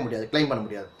சொல்லிட்டு கேட்க முடியாது, கிளைம் பண்ண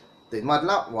முடியாது. இது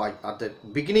மாதிரிலாம் அது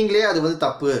பிகினிங்லேயே அது வந்து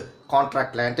தப்பு.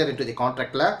 கான்ட்ராக்டில் என்டர் இன்டு தி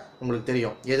கான்ட்ராக்டில் உங்களுக்கு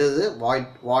தெரியும் எது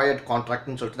வாய்ட்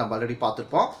கான்ட்ராக்ட்னு சொல்லிட்டு நம்ம ஆல்ரெடி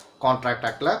பார்த்துருப்போம் கான்ட்ராக்ட்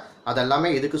ஆக்டில். அதெல்லாமே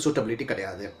எதுக்கு சூட்டபிலிட்டி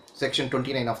கிடையாது செக்ஷன்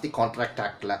 29 ஆஃப் தி கான்ட்ராக்ட்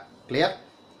ஆக்டில். கிளியர்?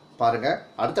 பாருங்கள்,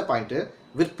 அடுத்த பாயிண்ட்டு,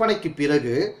 விற்பனைக்கு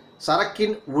பிறகு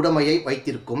சரக்கின் உடைமையை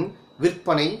வைத்திருக்கும்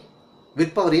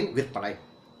விற்பவரின்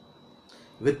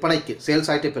விற்பனைக்கு சேல்ஸ்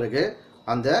ஆகிட்ட பிறகு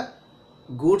அந்த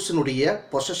கூட்ஸினுடைய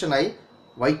பொசஷனை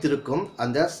வைத்திருக்கும்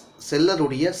அந்த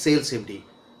செல்லருடைய சேல்ஸ் எப்படி,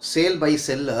 sale by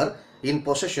seller in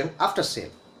possession after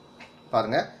sale.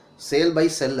 பாருங்கள், sale by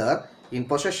seller in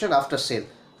possession after sale.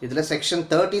 இதில் section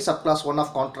 30 subclass 1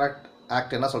 of contract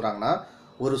act என்ன சொல்கிறாங்கன்னா,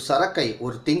 ஒரு சரக்கை,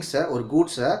 ஒரு திங்ஸை, ஒரு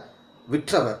கூட்ஸை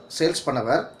விற்றவர், சேல்ஸ்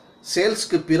பண்ணவர்,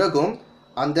 சேல்ஸ்க்கு பிறகும்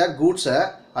அந்த கூட்ஸை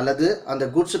அல்லது அந்த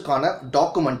கூட்ஸுக்கான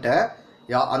டாக்குமெண்ட்டை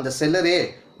அந்த செல்லரே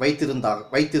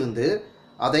வைத்திருந்து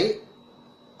அதை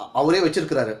அவரே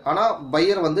வச்சிருக்கிறாரு. ஆனால்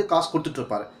பையர் வந்து காசு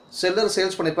கொடுத்துட்ருப்பார், செல்லர்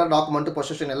சேல்ஸ் பண்ணியிருப்பார், டாக்குமெண்ட்டு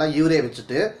பொசிஷன் எல்லாம் இவரே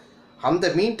வச்சுட்டு அந்த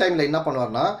மீன் டைமில் என்ன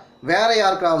பண்ணுவார்னா வேறு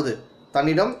யாருக்காவது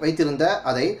தன்னிடம் வைத்திருந்த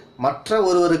அதை மற்ற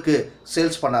ஒருவருக்கு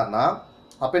சேல்ஸ் பண்ணார்னா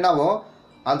அப்போ என்னாகும்,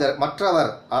 அந்த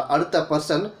மற்றவர் அடுத்த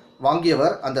பர்சன்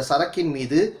வாங்கியவர் அந்த சரக்கின்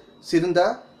மீது சிறந்த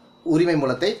உரிமை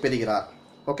மூலத்தை பெறுகிறார்.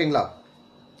 ஓகேங்களா?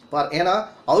 ஏன்னா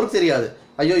அவருக்கு தெரியாது,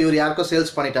 ஐயோ இவர் யாருக்கோ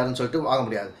சேல்ஸ் பண்ணிட்டாருன்னு சொல்லிட்டு வாங்க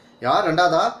முடியாது. யார்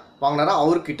ரெண்டாவதா வாங்கினாரோ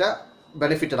அவர்கிட்ட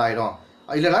பெனிஃபிட்டட் ஆகிடும்,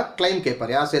 இல்லைனா கிளைம்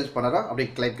கேட்பார், யார் சேல்ஸ் பண்ணாரோ அப்படி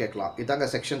கிளைம் கேட்கலாம். இதாங்க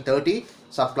செக்ஷன் 30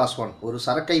 சப்கிளாஸ் 1. ஒரு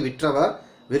சரக்கை விற்றவர்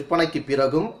விற்பனைக்கு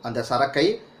பிறகும் அந்த சரக்கை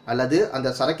அல்லது அந்த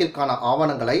சரக்கிற்கான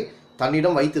ஆவணங்களை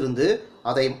தன்னிடம் வைத்திருந்து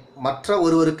அதை மற்ற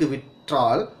ஒருவருக்கு விற்ற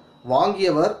விற்றால்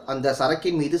வாங்கியவர் அந்த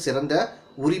சரக்கின் மீது சிறந்த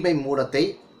உரிமை மூலத்தை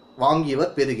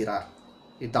வாங்கியவர் பெறுகிறார்.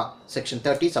 இதுதான் செக்ஷன்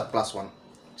 30 சப்கிளாஸ் 1.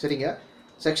 சரிங்க.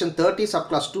 செக்ஷன் 30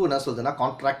 சப்கிளாஸ் 2 என்ன சொல்லுதுன்னா,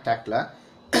 கான்ட்ராக்ட் ஆக்டில்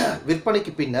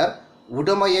விற்பனைக்கு பின்னர்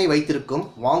உடைமையை வைத்திருக்கும்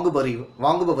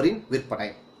வாங்குபவரின் விற்பனை.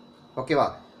 ஓகேவா?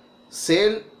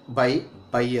 Sale by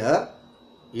pier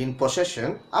in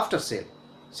possession after sale.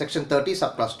 Section 30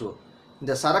 subclass 2.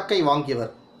 இந்த சரக்கை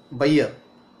வாங்கியவர் பையர்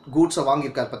கூட்ஸை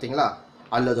வாங்கியிருக்கார் பார்த்தீங்களா,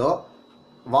 அல்லதோ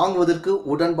வாங்குவதற்கு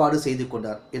உடன்பாடு செய்து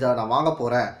கொண்டார். இதை நான் வாங்க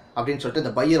போகிறேன் அப்படின்னு சொல்லிட்டு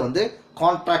இந்த பையர் வந்து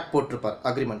கான்ட்ராக்ட் போட்டிருப்பார்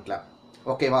அக்ரிமெண்ட்டில்.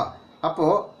 ஓகேவா?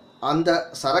 அப்போது அந்த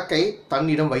சரக்கை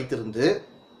தன்னிடம் வைத்திருந்து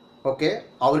ஓகே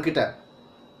அவர்கிட்ட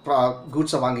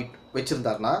கூட்ஸை வாங்கி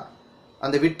வச்சுருந்தார்னா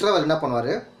அந்த விற்றவர் என்ன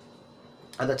பண்ணுவார்,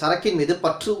 அந்த சரக்கின் மீது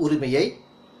பற்று உரிமையை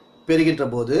பெறுகின்ற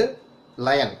போது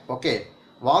லயன் ஓகே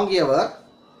வாங்கியவர்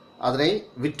அதனை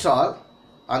விற்றால்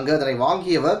அங்கு அதனை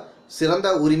வாங்கியவர் சிறந்த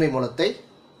உரிமை மூலத்தை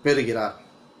பெறுகிறார்.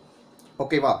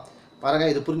 ஓகேவா? பாருங்க,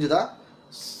 இது புரிஞ்சுதா?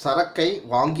 சரக்கை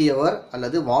வாங்கியவர்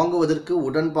அல்லது வாங்குவதற்கு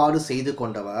உடன்பாடு செய்து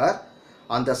கொண்டவர்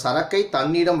அந்த சரக்கை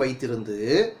தன்னிடம் வைத்திருந்து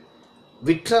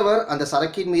விற்றவர் அந்த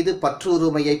சரக்கின் மீது பற்று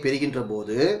உரிமையை பெறுகின்ற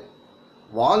போது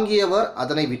வாங்கியவர்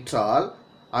அதனை விற்றால்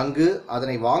அங்கு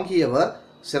அதனை வாங்கியவர்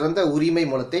சிறந்த உரிமை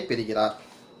மூலத்தை பெறுகிறார்.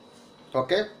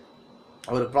 ஓகே,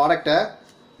 ஒரு ப்ராடக்டை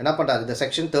என்ன பண்ணுறாரு, இந்த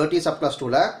செக்ஷன் 30 சப்கிளாஸ்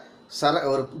 2ல்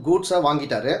ஒரு கூட்ஸை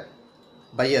வாங்கிட்டாரு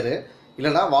பையரு,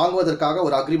 இல்லைனா வாங்குவதற்காக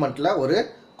ஒரு அக்ரிமெண்ட்டில் ஒரு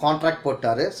கான்ட்ராக்ட்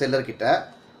போட்டார் செல்லர்கிட்ட.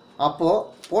 அப்போது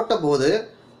போட்டபோது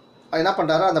என்ன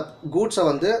பண்ணுறாரு, அந்த கூட்ஸை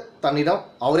வந்து தன்னிடம்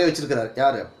அவரே வச்சுருக்கிறார்.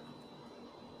 யார்?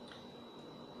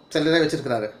 செல்லரே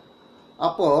வச்சுருக்கிறாரு.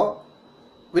 அப்போது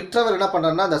விற்றவர் என்ன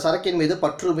பண்ணுறாருன்னா அந்த சரக்கின் மீது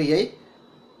பற்றுரிமையை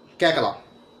கேட்கலாம்.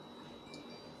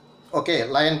 ஓகே,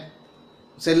 லயன்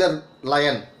செல்லர்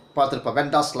லயன் பார்த்துருப்போம்,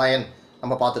 வெண்டாஸ் லயன்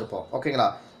நம்ம பார்த்துருப்போம். ஓகேங்களா?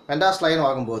 வெண்டாஸ் லயன்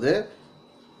வாங்கும்போது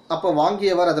அப்போ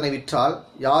வாங்கியவர் அதனை விற்றால்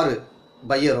யார்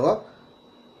பையரோ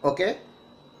ஓகே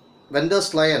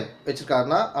வெண்டர்ஸ் லயன்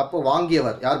வச்சுருக்காருன்னா அப்போ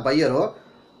வாங்கியவர் யார் பையரோ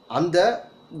அந்த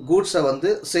கூட்ஸை வந்து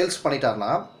சேல்ஸ்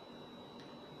பண்ணிட்டார்னா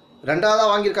ரெண்டாவதாக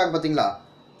வாங்கியிருக்காங்க பார்த்தீங்களா,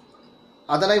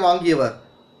 அதனை வாங்கியவர்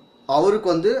அவருக்கு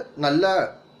வந்து நல்ல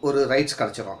ஒரு ரைட்ஸ்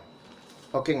கிடச்சிடும்.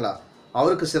 ஓகேங்களா?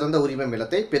 அவருக்கு சிறந்த உரிமை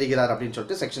நிலத்தை பெறுகிறார் அப்படின்னு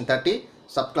சொல்லிட்டு செக்ஷன் 30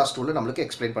 சப்கிளாஸ் 2ல் நம்மளுக்கு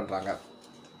எக்ஸ்பிளைன் பண்ணுறாங்க.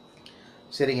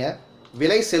 சரிங்க.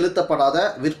 விலை செலுத்தப்படாத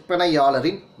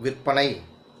விற்பனையாளரின் விற்பனை,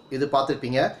 இது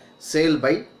பார்த்துருப்பீங்க, sale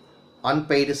by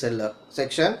unpaid seller.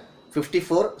 Section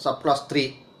 54 subclass 3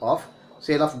 of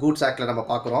sale of goods ஆக்டில் நம்ம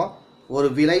பார்க்குறோம். ஒரு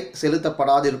விலை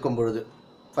செலுத்தப்படாது இருக்கும் பொழுது,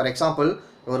 ஃபார் எக்ஸாம்பிள்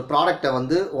ஒரு ப்ராடக்டை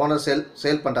வந்து ஓனர்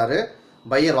சேல் பண்ணுறாரு,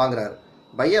 பையர் வாங்குறாரு.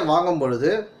 பையர் வாங்கும்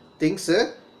பொழுது திங்ஸு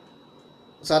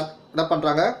என்ன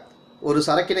பண்ணுறாங்க, ஒரு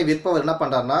சரக்கினை விற்பவர் என்ன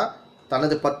பண்ணுறாருன்னா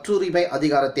தனது பற்றுரிமை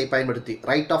அதிகாரத்தை பயன்படுத்தி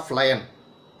ரைட் ஆஃப் லயன்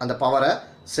அந்த பவரை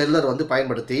செல்லர் வந்து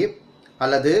பயன்படுத்தி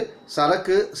அல்லது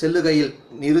சரக்கு செல்லுகையில்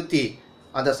நிறுத்தி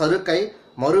அந்த சரக்கை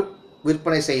மறு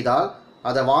விற்பனை செய்தால்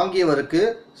அதை வாங்கியவருக்கு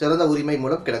சிறந்த உரிமை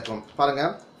மூலம் கிடைக்கும்.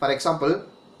 பாருங்கள், ஃபார் எக்ஸாம்பிள்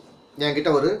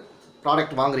என்கிட்ட ஒரு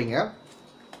ப்ராடக்ட் வாங்குறீங்க,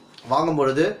 வாங்கும்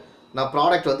பொழுது நான்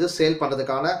ப்ராடக்ட் வந்து சேல்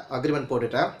பண்ணுறதுக்கான அக்ரிமெண்ட்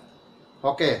போட்டுட்டேன்.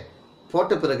 ஓகே,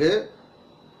 போட்ட பிறகு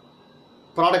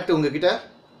ப்ராடக்ட் உங்ககிட்ட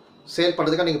சேல்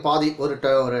பண்ணுறதுக்காக நீங்கள் பாதி ஒரு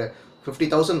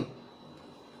 50,000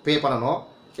 பே பண்ணணும்.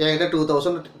 என்கிட்ட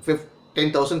 2,000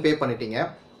 10,000 பே பண்ணிட்டீங்க.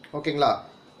 ஓகேங்களா?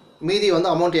 மீதி வந்து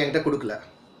அமௌண்ட் என்கிட்ட கொடுக்கல.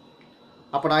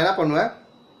 அப்போ நான் என்ன பண்ணுவேன்,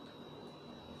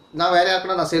 நான் வேறு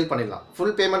யாருக்குன்னா நான் சேல் பண்ணிடலாம்.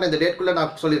 ஃபுல் பேமெண்ட் இந்த டேட்குள்ளே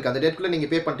நான் சொல்லியிருக்கேன், அந்த டேட்குள்ளே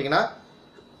நீங்கள் பே பண்ணிட்டீங்கன்னா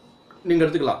நீங்கள்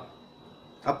எடுத்துக்கலாம்.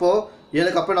 அப்போது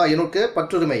எனக்கு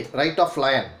பற்றுரிமை ரைட் ஆஃப்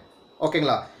லயன்.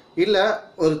 ஓகேங்களா? இல்லை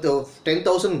ஒரு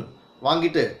 10,000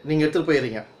 வாங்கிட்டு நீங்கள் எடுத்துகிட்டு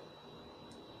போயிடுறீங்க,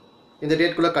 இந்த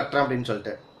டேட்குள்ளே கட்டுறேன் அப்படின்னு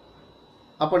சொல்லிட்டு.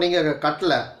 அப்போ நீங்கள்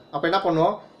கட்டலை, அப்போ என்ன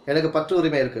பண்ணுவோம், எனக்கு பற்று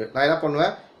உரிமை இருக்குது. நான் என்ன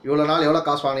பண்ணுவேன், இவ்வளோ நாள் எவ்வளோ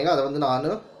காசு வாங்கினீங்க அதை வந்து நான்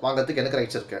வாங்கிறதுக்கு எனக்கு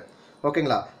ரைட்ஸ் இருக்குது.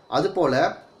 ஓகேங்களா? அதுபோல்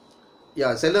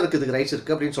செல்லருக்கு இதுக்கு ரைட்ஸ்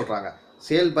இருக்குது அப்படின்னு சொல்கிறாங்க.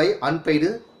 Sale by unpaid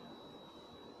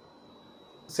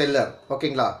seller.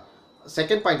 ஓகேங்களா?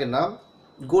 செகண்ட் பாயிண்ட் என்ன,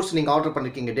 கூட்ஸ் நீங்கள் ஆர்டர்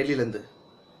பண்ணியிருக்கீங்க டெல்லியிலேருந்து,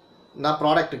 நான்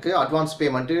ப்ராடக்ட்டுக்கு அட்வான்ஸ்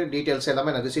பேமெண்ட்டு டீட்டெயில்ஸ்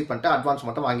எல்லாமே நான் ரிசீவ் பண்ணிட்டேன், அட்வான்ஸ்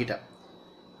மட்டும் வாங்கிட்டேன்,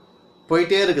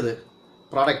 போயிட்டே இருக்குது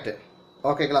ப்ராடக்ட்டு.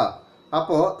 ஓகேங்களா?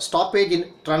 அப்போது ஸ்டாப்பேஜ் இன்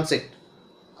ட்ரான்சிட்.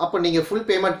 அப்போ நீங்கள் ஃபுல்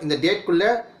பேமெண்ட் இந்த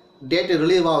டேட்டு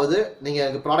ரிலீவ் ஆகுது, நீங்கள்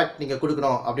எங்கள் ப்ராடக்ட் நீங்கள்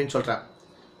கொடுக்கணும் அப்படின்னு சொல்கிறேன்.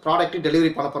 ப்ராடக்ட்டு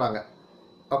டெலிவரி பண்ண போகிறாங்க.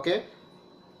 ஓகே,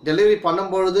 டெலிவரி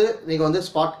பண்ணும்பொழுது நீங்கள் வந்து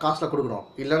ஸ்பாட் காஸ்ட்டில் கொடுக்கணும்,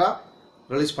 இல்லைனா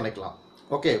ரிலீஸ் பண்ணிக்கலாம்.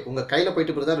 ஓகே, உங்கள் கையில்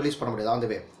போயிட்டு பிறகு தான் ரிலீஸ் பண்ண முடியாது, on the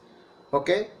way.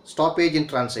 Okay, stoppage in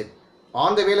transit.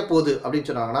 On the வேல போகுது அப்படின்னு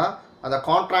சொன்னாங்கன்னா அந்த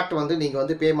கான்ட்ராக்ட் வந்து நீங்கள்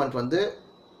வந்து பேமெண்ட் வந்து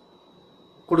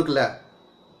கொடுக்கல,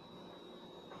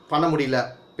 பண்ண முடியல,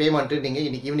 பேமெண்ட்டு நீங்கள்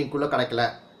இன்றைக்கி ஈவினிங்குள்ளே கிடைக்கல,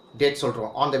 டேட்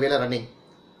சொல்கிறோம், ஆன் த வேல ரன்னிங்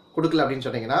கொடுக்கல அப்படின்னு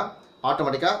சொன்னீங்கன்னா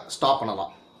ஆட்டோமேட்டிக்காக ஸ்டாப்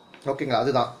பண்ணலாம். ஓகேங்களா,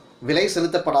 அதுதான் விலை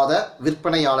செலுத்தப்படாத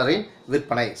விற்பனையாளரின்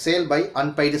விற்பனை, sale by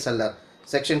unpaid seller.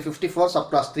 Section 54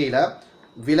 subclass 3ல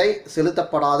விலை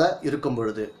செலுத்தப்படாத இருக்கும்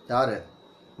பொழுது யார்,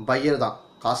 பையர் தான்,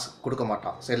 காசு கொடுக்க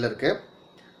மாட்டான் செல்லருக்கு.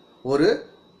 ஒரு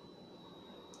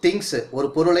திங்ஸு, ஒரு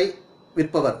பொருளை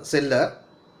விற்பவர் செல்லர்,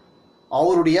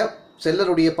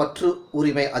 செல்லருடைய பற்று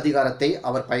உரிமை அதிகாரத்தை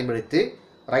அவர் பயன்படுத்தி,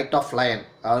 ரைட் ஆஃப் லைன்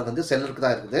அவர் வந்து செல்லருக்கு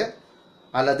தான் இருக்குது,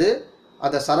 அல்லது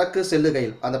அந்த சரக்கு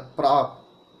செல்லுகையில் அந்த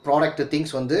ப்ராடக்ட்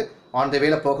திங்ஸ் வந்து ஆன் த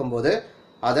வேல போகும்போது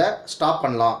அதை ஸ்டாப்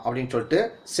பண்ணலாம் அப்படின்னு சொல்லிட்டு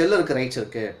செல்லருக்கு ரைட்ஸ்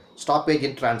இருக்குது, ஸ்டாப்பேஜ்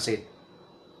இன் டிரான்சிட்.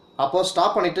 அப்போது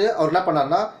ஸ்டாப் பண்ணிவிட்டு அவர் என்ன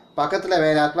பண்ணார்னா, பக்கத்தில்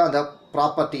வேறு யாருக்குன்னா அந்த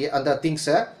ப்ராப்பர்ட்டி அந்த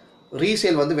திங்ஸை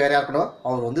ரீசேல் வந்து வேறு யாருக்கணும்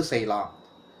அவர் வந்து செய்யலாம்.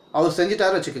 அவர்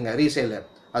செஞ்சிட்டாரு வச்சுக்கோங்க ரீசேலு,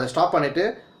 அதை ஸ்டாப் பண்ணிவிட்டு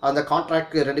அந்த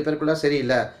கான்ட்ராக்ட் 2 பேருக்குள்ளே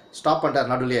சரியில்லை, ஸ்டாப்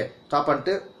பண்ணிட்டார், நடுவுலையே ஸ்டாப்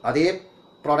பண்ணிட்டு அதே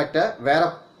ப்ராடக்டை வேறு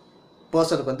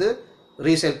பர்சனுக்கு வந்து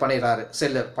ரீசேல் பண்ணிடுறாரு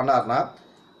செல்லர் பண்ணார்னா,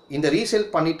 இந்த ரீசேல்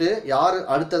பண்ணிவிட்டு யார்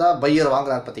அடுத்ததாக பையர்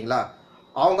வாங்குறாரு பார்த்தீங்களா,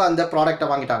 அவங்க அந்த ப்ராடக்டை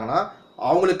வாங்கிட்டாங்கன்னா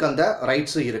அவங்களுக்கு அந்த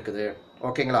ரைட்ஸும் இருக்குது.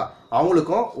 ஓகேங்களா,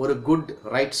 அவங்களுக்கும் ஒரு குட்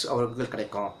ரைட்ஸ் அவர்களுக்கு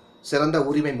கிடைக்கும், சிறந்த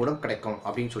உரிமை மூலம் கிடைக்கும்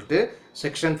அப்படின்னு சொல்லிட்டு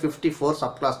செக்ஷன் 54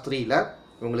 சப்கிளாஸ் 3ல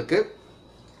உங்களுக்கு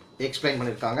எக்ஸ்பிளைன்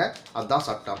பண்ணியிருக்காங்க. அதுதான்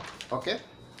சட்டம். ஓகே,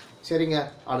 சரிங்க.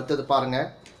 அடுத்தது பாருங்கள்,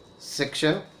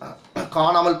 செக்ஷன்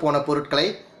காணாமல் போன பொருட்களை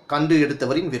கண்டு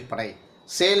எடுத்தவரின் விற்பனை,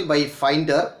 sale by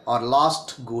finder R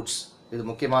last goods. இது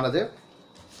முக்கியமானது.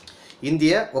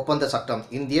 இந்திய ஒப்பந்த சட்டம்,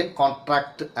 இந்தியன்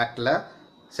கான்ட்ராக்ட் ஆக்டில்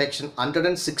செக்ஷன்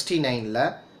 169ல்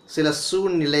சில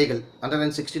சூழ்நிலைகள்,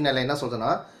 169 என்ன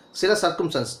சொல்றதுன்னா, சில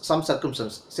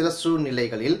சர்க்கம்ஸ்டன்ஸ் சில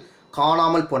சூழ்நிலைகளில்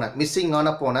காணாமல் போன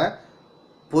மிஸ்ஸிங்கான போன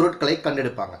பொருட்களை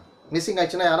கண்டெடுப்பாங்க. மிஸ்ஸிங்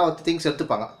ஆயிடுச்சுன்னா யாரோ ஒரு திங்ஸ்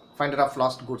எடுத்துப்பாங்க, ஃபைண்டர் ஆஃப்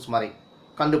லாஸ்ட் கூட்ஸ் மாதிரி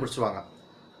கண்டுபிடிச்சிடுவாங்க.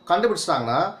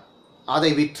 கண்டுபிடிச்சிட்டாங்கன்னா அதை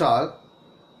விற்றால்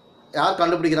யார்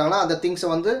கண்டுபிடிக்கிறாங்கன்னா அந்த திங்ஸை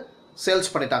வந்து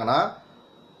சேல்ஸ் பண்ணிட்டாங்கன்னா,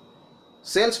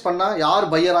 சேல்ஸ் பண்ணால் யார்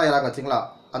பையர் ஆகிறாங்க வச்சிங்களா,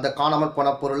 அந்த காணாமல் போன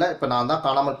பொருளை. இப்போ நான் தான்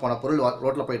காணாமல் போன பொருள்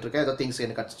ரோட்டில் போயிட்டுருக்கேன், ஏதோ திங்ஸ்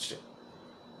எனக்கு கிடச்சிச்சு,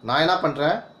 நான் என்ன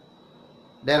பண்ணுறேன்,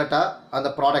 டைரெக்டாக அந்த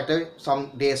ப்ராடக்டை சம்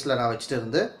டேஸில் நான் வச்சுட்டு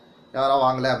இருந்து யாரோ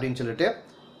வாங்கலை அப்படின்னு சொல்லிட்டு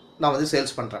நான் வந்து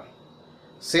சேல்ஸ் பண்ணுறேன்.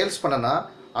 சேல்ஸ் பண்ணனா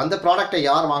அந்த ப்ராடக்டை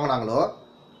யார் வாங்கினாங்களோ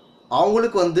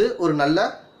அவங்களுக்கு வந்து ஒரு நல்ல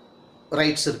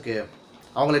ரைட்ஸ் இருக்குது,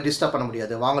 அவங்கள டிஸ்டர்ப் பண்ண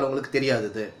முடியாது, வாங்கினவங்களுக்கு தெரியாது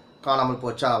இது காணாமல்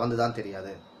போச்சா வந்து தான்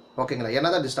தெரியாது. ஓகேங்களா, என்ன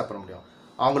தான் டிஸ்டர்ப் பண்ண முடியும்,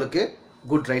 அவங்களுக்கு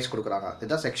குட் ரைட்ஸ் கொடுக்குறாங்க.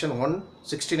 இதுதான் செக்ஷன்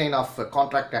 169 ஆஃப்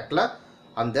கான்ட்ராக்ட் ஆக்டில்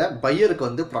அந்த பையருக்கு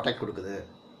வந்து ப்ரொடெக்ட் கொடுக்குது.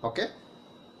 ஓகே,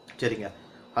 சரிங்க.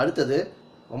 அடுத்தது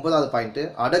 9வது பாயிண்ட்டு,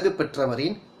 அடகு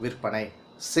பெற்றவரின் விற்பனை,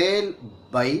 சேல்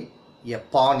பை எ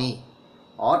பாணி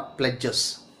ஆர் பிளட்ஜஸ்.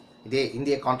 இதே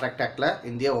இந்திய கான்ட்ராக்ட் ஆக்டில்,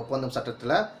 இந்திய ஒப்பந்தம்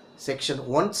சட்டத்தில் செக்ஷன்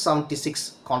 176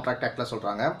 கான்ட்ராக்ட் ஆக்டில்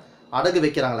சொல்கிறாங்க, அடகு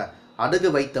வைக்கிறாங்களே, அடகு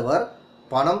வைத்தவர்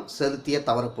பணம் செலுத்திய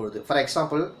தவறு பொழுது. ஃபார்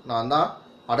எக்ஸாம்பிள், நான் தான்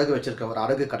அடகு வச்சுருக்கேன், ஒரு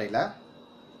அடகு கடையில்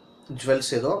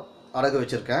ஜுவல்ஸ் ஏதோ அடகு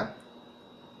வச்சுருக்கேன்.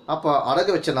 அப்போ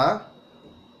அடகு வச்சேன்னா,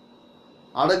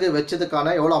 அடகு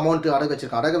வச்சதுக்கான எவ்வளோ அமௌண்ட்டு அடகு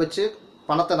வச்சுருக்கேன், அடகு வச்சு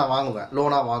பணத்தை நான் வாங்குவேன்,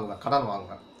 லோனாக வாங்குவேன், கடன்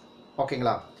வாங்குவேன்.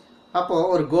 ஓகேங்களா, அப்போது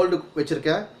ஒரு கோல்டு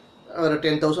வச்சுருக்கேன், ஒரு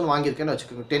 10,000 வாங்கியிருக்கேன்னு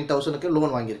வச்சுக்கோங்க, 10,000க்கு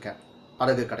லோன் வாங்கியிருக்கேன்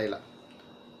அடகு கடையில்.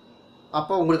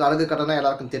 அப்போ உங்களுக்கு அடகு கடைனா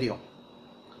எல்லாருக்கும் தெரியும்.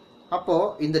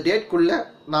 அப்போது இந்த டேட்குள்ளே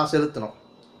நான் செலுத்தணும்,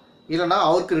 இல்லைனா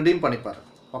அவருக்கு ரிடீம் பண்ணிப்பார்.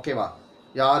 ஓகேவா,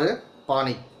 யார்,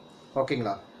 பாணி.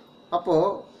 ஓகேங்களா,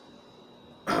 அப்போது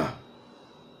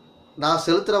நான்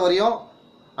செலுத்துகிற வரையும்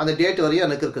அந்த டேட் வரையும்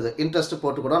எனக்கு இருக்குது, இன்ட்ரெஸ்ட்டு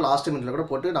போட்டு கூட லாஸ்ட் மினிட்ல கூட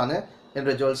போட்டு நான்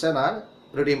என்னோடய ஜுவல்ஸை நான்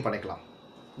ரிடீம் பண்ணிக்கலாம்,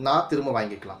 நான் திரும்ப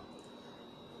வாங்கிக்கலாம்.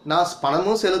 நான்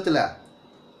பணமும் செலுத்தலை,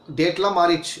 டேட்லாம்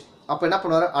மாறிடுச்சு. அப்போ என்ன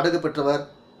பண்ணுவார், அடகு பெற்றவர்,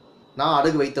 நான்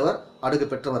அடகு வைத்தவர், அடகு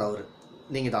பெற்றவர் அவர்,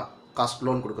 நீங்கள் தான் காஸ்ட்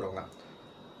லோன் கொடுக்குறவங்க.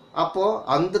 அப்போது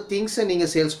அந்த திங்ஸை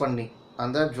நீங்கள் சேல்ஸ் பண்ணி,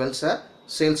 அந்த ஜுவல்ஸை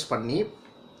சேல்ஸ் பண்ணி,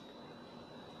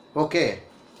 ஓகே,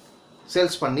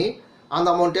 சேல்ஸ் பண்ணி அந்த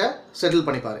அமௌண்ட்டை செட்டில்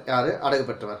பண்ணிப்பார் யார், அடகு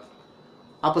பெற்றவர்.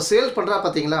 அப்போ சேல்ஸ் பண்ணுறா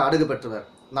பார்த்தீங்களா அடகு பெற்றவர்,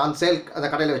 நான் அந்த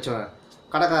கடையில் வச்சுவேன்,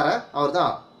 கடைக்காரர் அவர்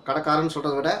தான், கடைக்காரன்னு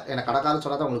சொல்கிறத விட என்னை கடைக்காரன்னு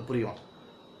சொன்னால் தான் உங்களுக்கு புரியும்.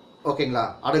 ஓகேங்களா,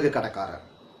 அடகு கடைக்காரர்,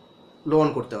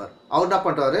 லோன் கொடுத்தவர், அவர் என்ன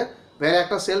பண்ணுறாரு, வேறு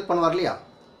யார்கிட்ட சேல் பண்ணுவார் இல்லையா.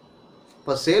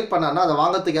 இப்போ சேல் பண்ணார்னா அதை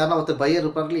வாங்கிறதுக்கு யாருன்னா ஒருத்தர் பையர்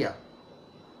இருப்பார் இல்லையா.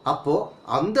 அப்போது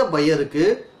அந்த பையருக்கு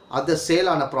அந்த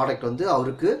சேலான ப்ராடக்ட் வந்து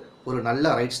அவருக்கு ஒரு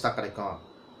நல்ல ரைட்ஸ் தான் கிடைக்கும்,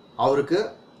 அவருக்கு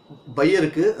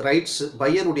பையருக்கு ரைட்ஸ்,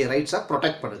 பையருடைய ரைட்ஸை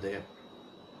ப்ரொடெக்ட் பண்ணுது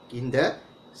இந்த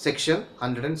செக்ஷன்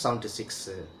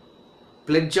 176.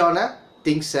 பிளட்ஜான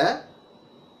திங்ஸை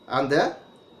அந்த,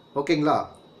 ஓகேங்களா,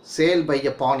 சேல் பை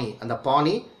எ பாணி, அந்த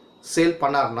பாணி சேல்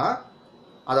பண்ணார்னா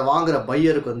அதை வாங்குகிற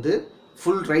பையருக்கு வந்து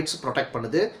ஃபுல் ரைட்ஸ் ப்ரொடெக்ட்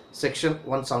பண்ணுது செக்ஷன்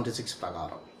 176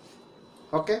 பிரகாரம்.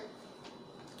 ஓகே,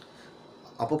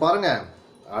 அப்போ பாருங்கள்,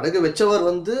 அடகு வச்சவர்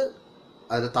வந்து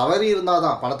அது தவறி இருந்தால்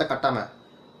தான் பணத்தை கட்டாமல்,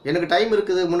 எனக்கு டைம்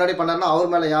இருக்குது முன்னாடி பண்ணாருன்னா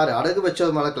அவர் மேலே யார் அடகு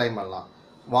வச்சவர் மேலே கிளைம் பண்ணலாம்,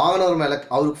 வாங்கினவர் மேலே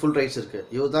அவருக்கு ஃபுல் ரைட்ஸ் இருக்குது.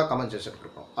 இவர் தான் கம்பன்சேஷன்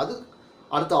கொடுக்கணும். அது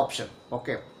அடுத்த ஆப்ஷன்.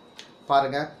 ஓகே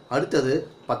பாருங்கள். அடுத்தது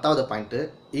 10வது பாயிண்ட்டு,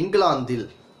 இங்கிலாந்தில்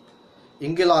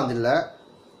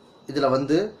இதில்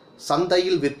வந்து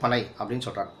சந்தையில் விற்பனை அப்படின்னு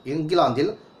சொல்கிறாங்க.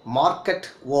 இங்கிலாந்தில் மார்க்கெட்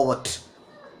ஓவர்ட்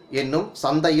என்னும்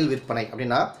சந்தையில் விற்பனை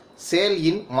அப்படின்னா சேல்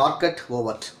இன் மார்க்கெட்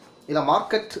ஓவர்ட். இதில்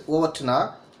மார்க்கெட் ஓவர்ட்னா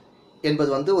என்பது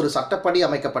வந்து ஒரு சட்டப்படி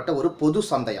அமைக்கப்பட்ட ஒரு பொது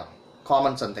சந்தையா,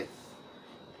 காமன் சந்தை.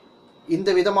 இந்த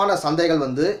விதமான சந்தைகள்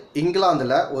வந்து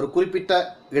இங்கிலாந்தில் ஒரு குறிப்பிட்ட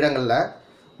இடங்களில்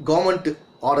கவர்மெண்ட்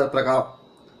ஆர்டர் பிரகாரம்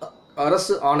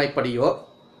அரசு ஆணைப்படியோ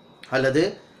அல்லது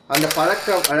அந்த பழக்க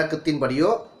வழக்கத்தின்படியோ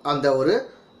அந்த ஒரு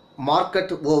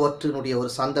மார்க்கெட் ஓவர்ட்டினுடைய ஒரு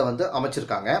சந்தை வந்து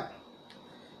அமைச்சிருக்காங்க.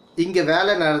 இங்கே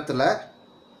வேலை நேரத்தில்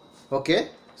ஓகே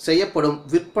செய்யப்படும்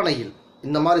விற்பனையில்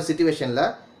இந்த மாதிரி சிச்சுவேஷனில்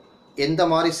எந்த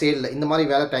மாதிரி சேலில் இந்த மாதிரி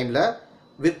வேலை டைமில்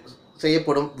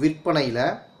செய்யப்படும் விற்பனையில்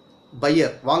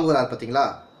பையர் வாங்குவார் பார்த்தீங்களா,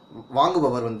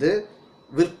 வாங்குபவர் வந்து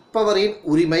விற்பவரின்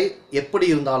உரிமை எப்படி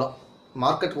இருந்தாலும்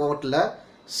மார்க்கெட் ஓவர்ட்டில்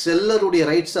செல்லருடைய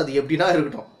ரைட்ஸ் அது எப்படின்னா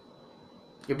இருக்கட்டும்,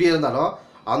 எப்படி இருந்தாலும்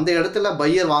அந்த இடத்துல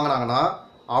பையர் வாங்கினாங்கன்னா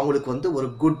அவங்களுக்கு வந்து ஒரு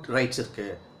குட் ரைட்ஸ்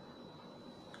இருக்குது,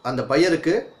 அந்த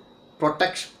பையருக்கு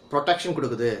ப்ரொடெக்ஷன்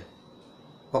கொடுக்குது.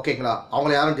 ஓகேங்களா,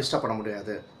 அவங்கள யாரும் டிஸ்டர்ப் பண்ண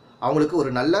முடியாது, அவங்களுக்கு ஒரு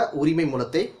நல்ல உரிமை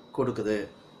மூலத்தை கொடுக்குது.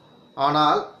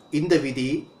 ஆனால் இந்த விதி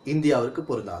இந்தியாவிற்கு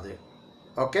பொருந்தாது.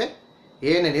 ஓகே,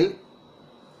 ஏனெனில்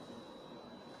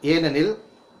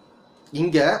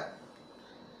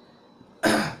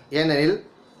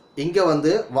இங்கே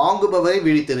வந்து வாங்குபவரை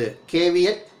விழித்திரு,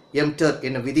 கேவியட் எம்டர்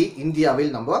என்னும் விதி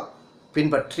இந்தியாவில் நம்ம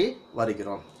பின்பற்றி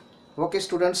வருகிறோம். ஓகே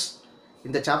ஸ்டூடெண்ட்ஸ்,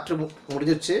 இந்த சாப்டர்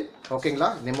முடிஞ்சிருச்சு. ஓகேங்களா,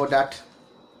 நெமோ டாட்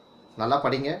நல்லா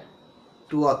படிங்க.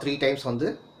 2 or 3 டைம்ஸ் வந்து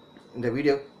இந்த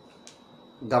வீடியோ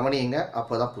கவனியுங்க,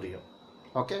 அப்போ தான் புரியும்.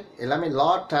 ஓகே, எல்லாமே லா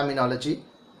டெர்மினாலஜி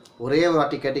ஒரே ஒரு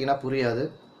வாட்டி கேட்டிங்கன்னா புரியாது.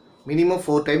 மினிமம்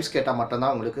 4 டைம்ஸ் கேட்டால்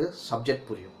மட்டும்தான் உங்களுக்கு சப்ஜெக்ட்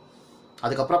புரியும்.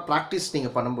 அதுக்கப்புறம் ப்ராக்டிஸ்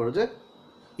நீங்கள் பண்ணும்பொழுது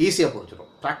ஈஸியாக புரிஞ்சிடும்.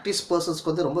 ப்ராக்டிஸ் பர்சன்ஸ்க்கு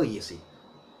வந்து ரொம்ப ஈஸி,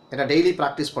 ஏன்னா டெய்லி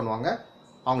ப்ராக்டிஸ் பண்ணுவாங்க,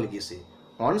 அவங்களுக்கு ஈஸி.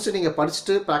 ஒன்ஸ் நீங்கள்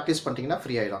படிச்சுட்டு ப்ராக்டிஸ் பண்ணிட்டீங்கன்னா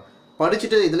ஃப்ரீ ஆகிடும்.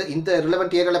 படிச்சுட்டு இதில் இந்த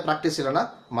ரிலவெண்ட் ஏரியாவில் ப்ராக்டிஸ் இல்லைன்னா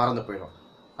மறந்து போயிடும்.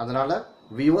 அதனால்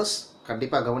வியூவர்ஸ்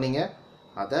கண்டிப்பாக கவனிங்க,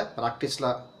 அதை ப்ராக்டிஸில்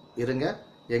இருங்க,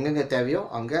 எங்கெங்கே தேவையோ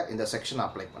அங்கே இந்த செக்ஷனை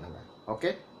அப்ளை பண்ணுங்கள். ஓகே,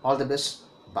 ஆல் தி பெஸ்ட்,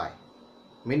 பாய்.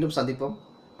 மீண்டும் சந்திப்போம்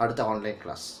அடுத்த ஆன்லைன்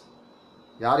கிளாஸ்.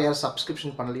 யார்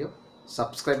சப்ஸ்கிரிப்ஷன் பண்ணலையோ,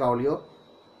 சப்ஸ்கிரைப் ஆகலையோ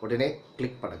உடனே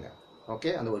கிளிக் பண்ணுங்கள். ஓகே,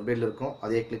 அந்த ஒரு பெல் இருக்கும்,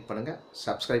 அதையே கிளிக் பண்ணுங்கள்.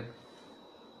 சப்ஸ்கிரைப்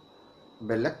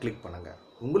பெல்லை கிளிக் பண்ணுங்கள்,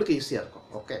 உங்களுக்கு ஈஸியாக இருக்கும்.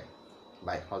 Okay,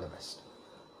 bye, all the best.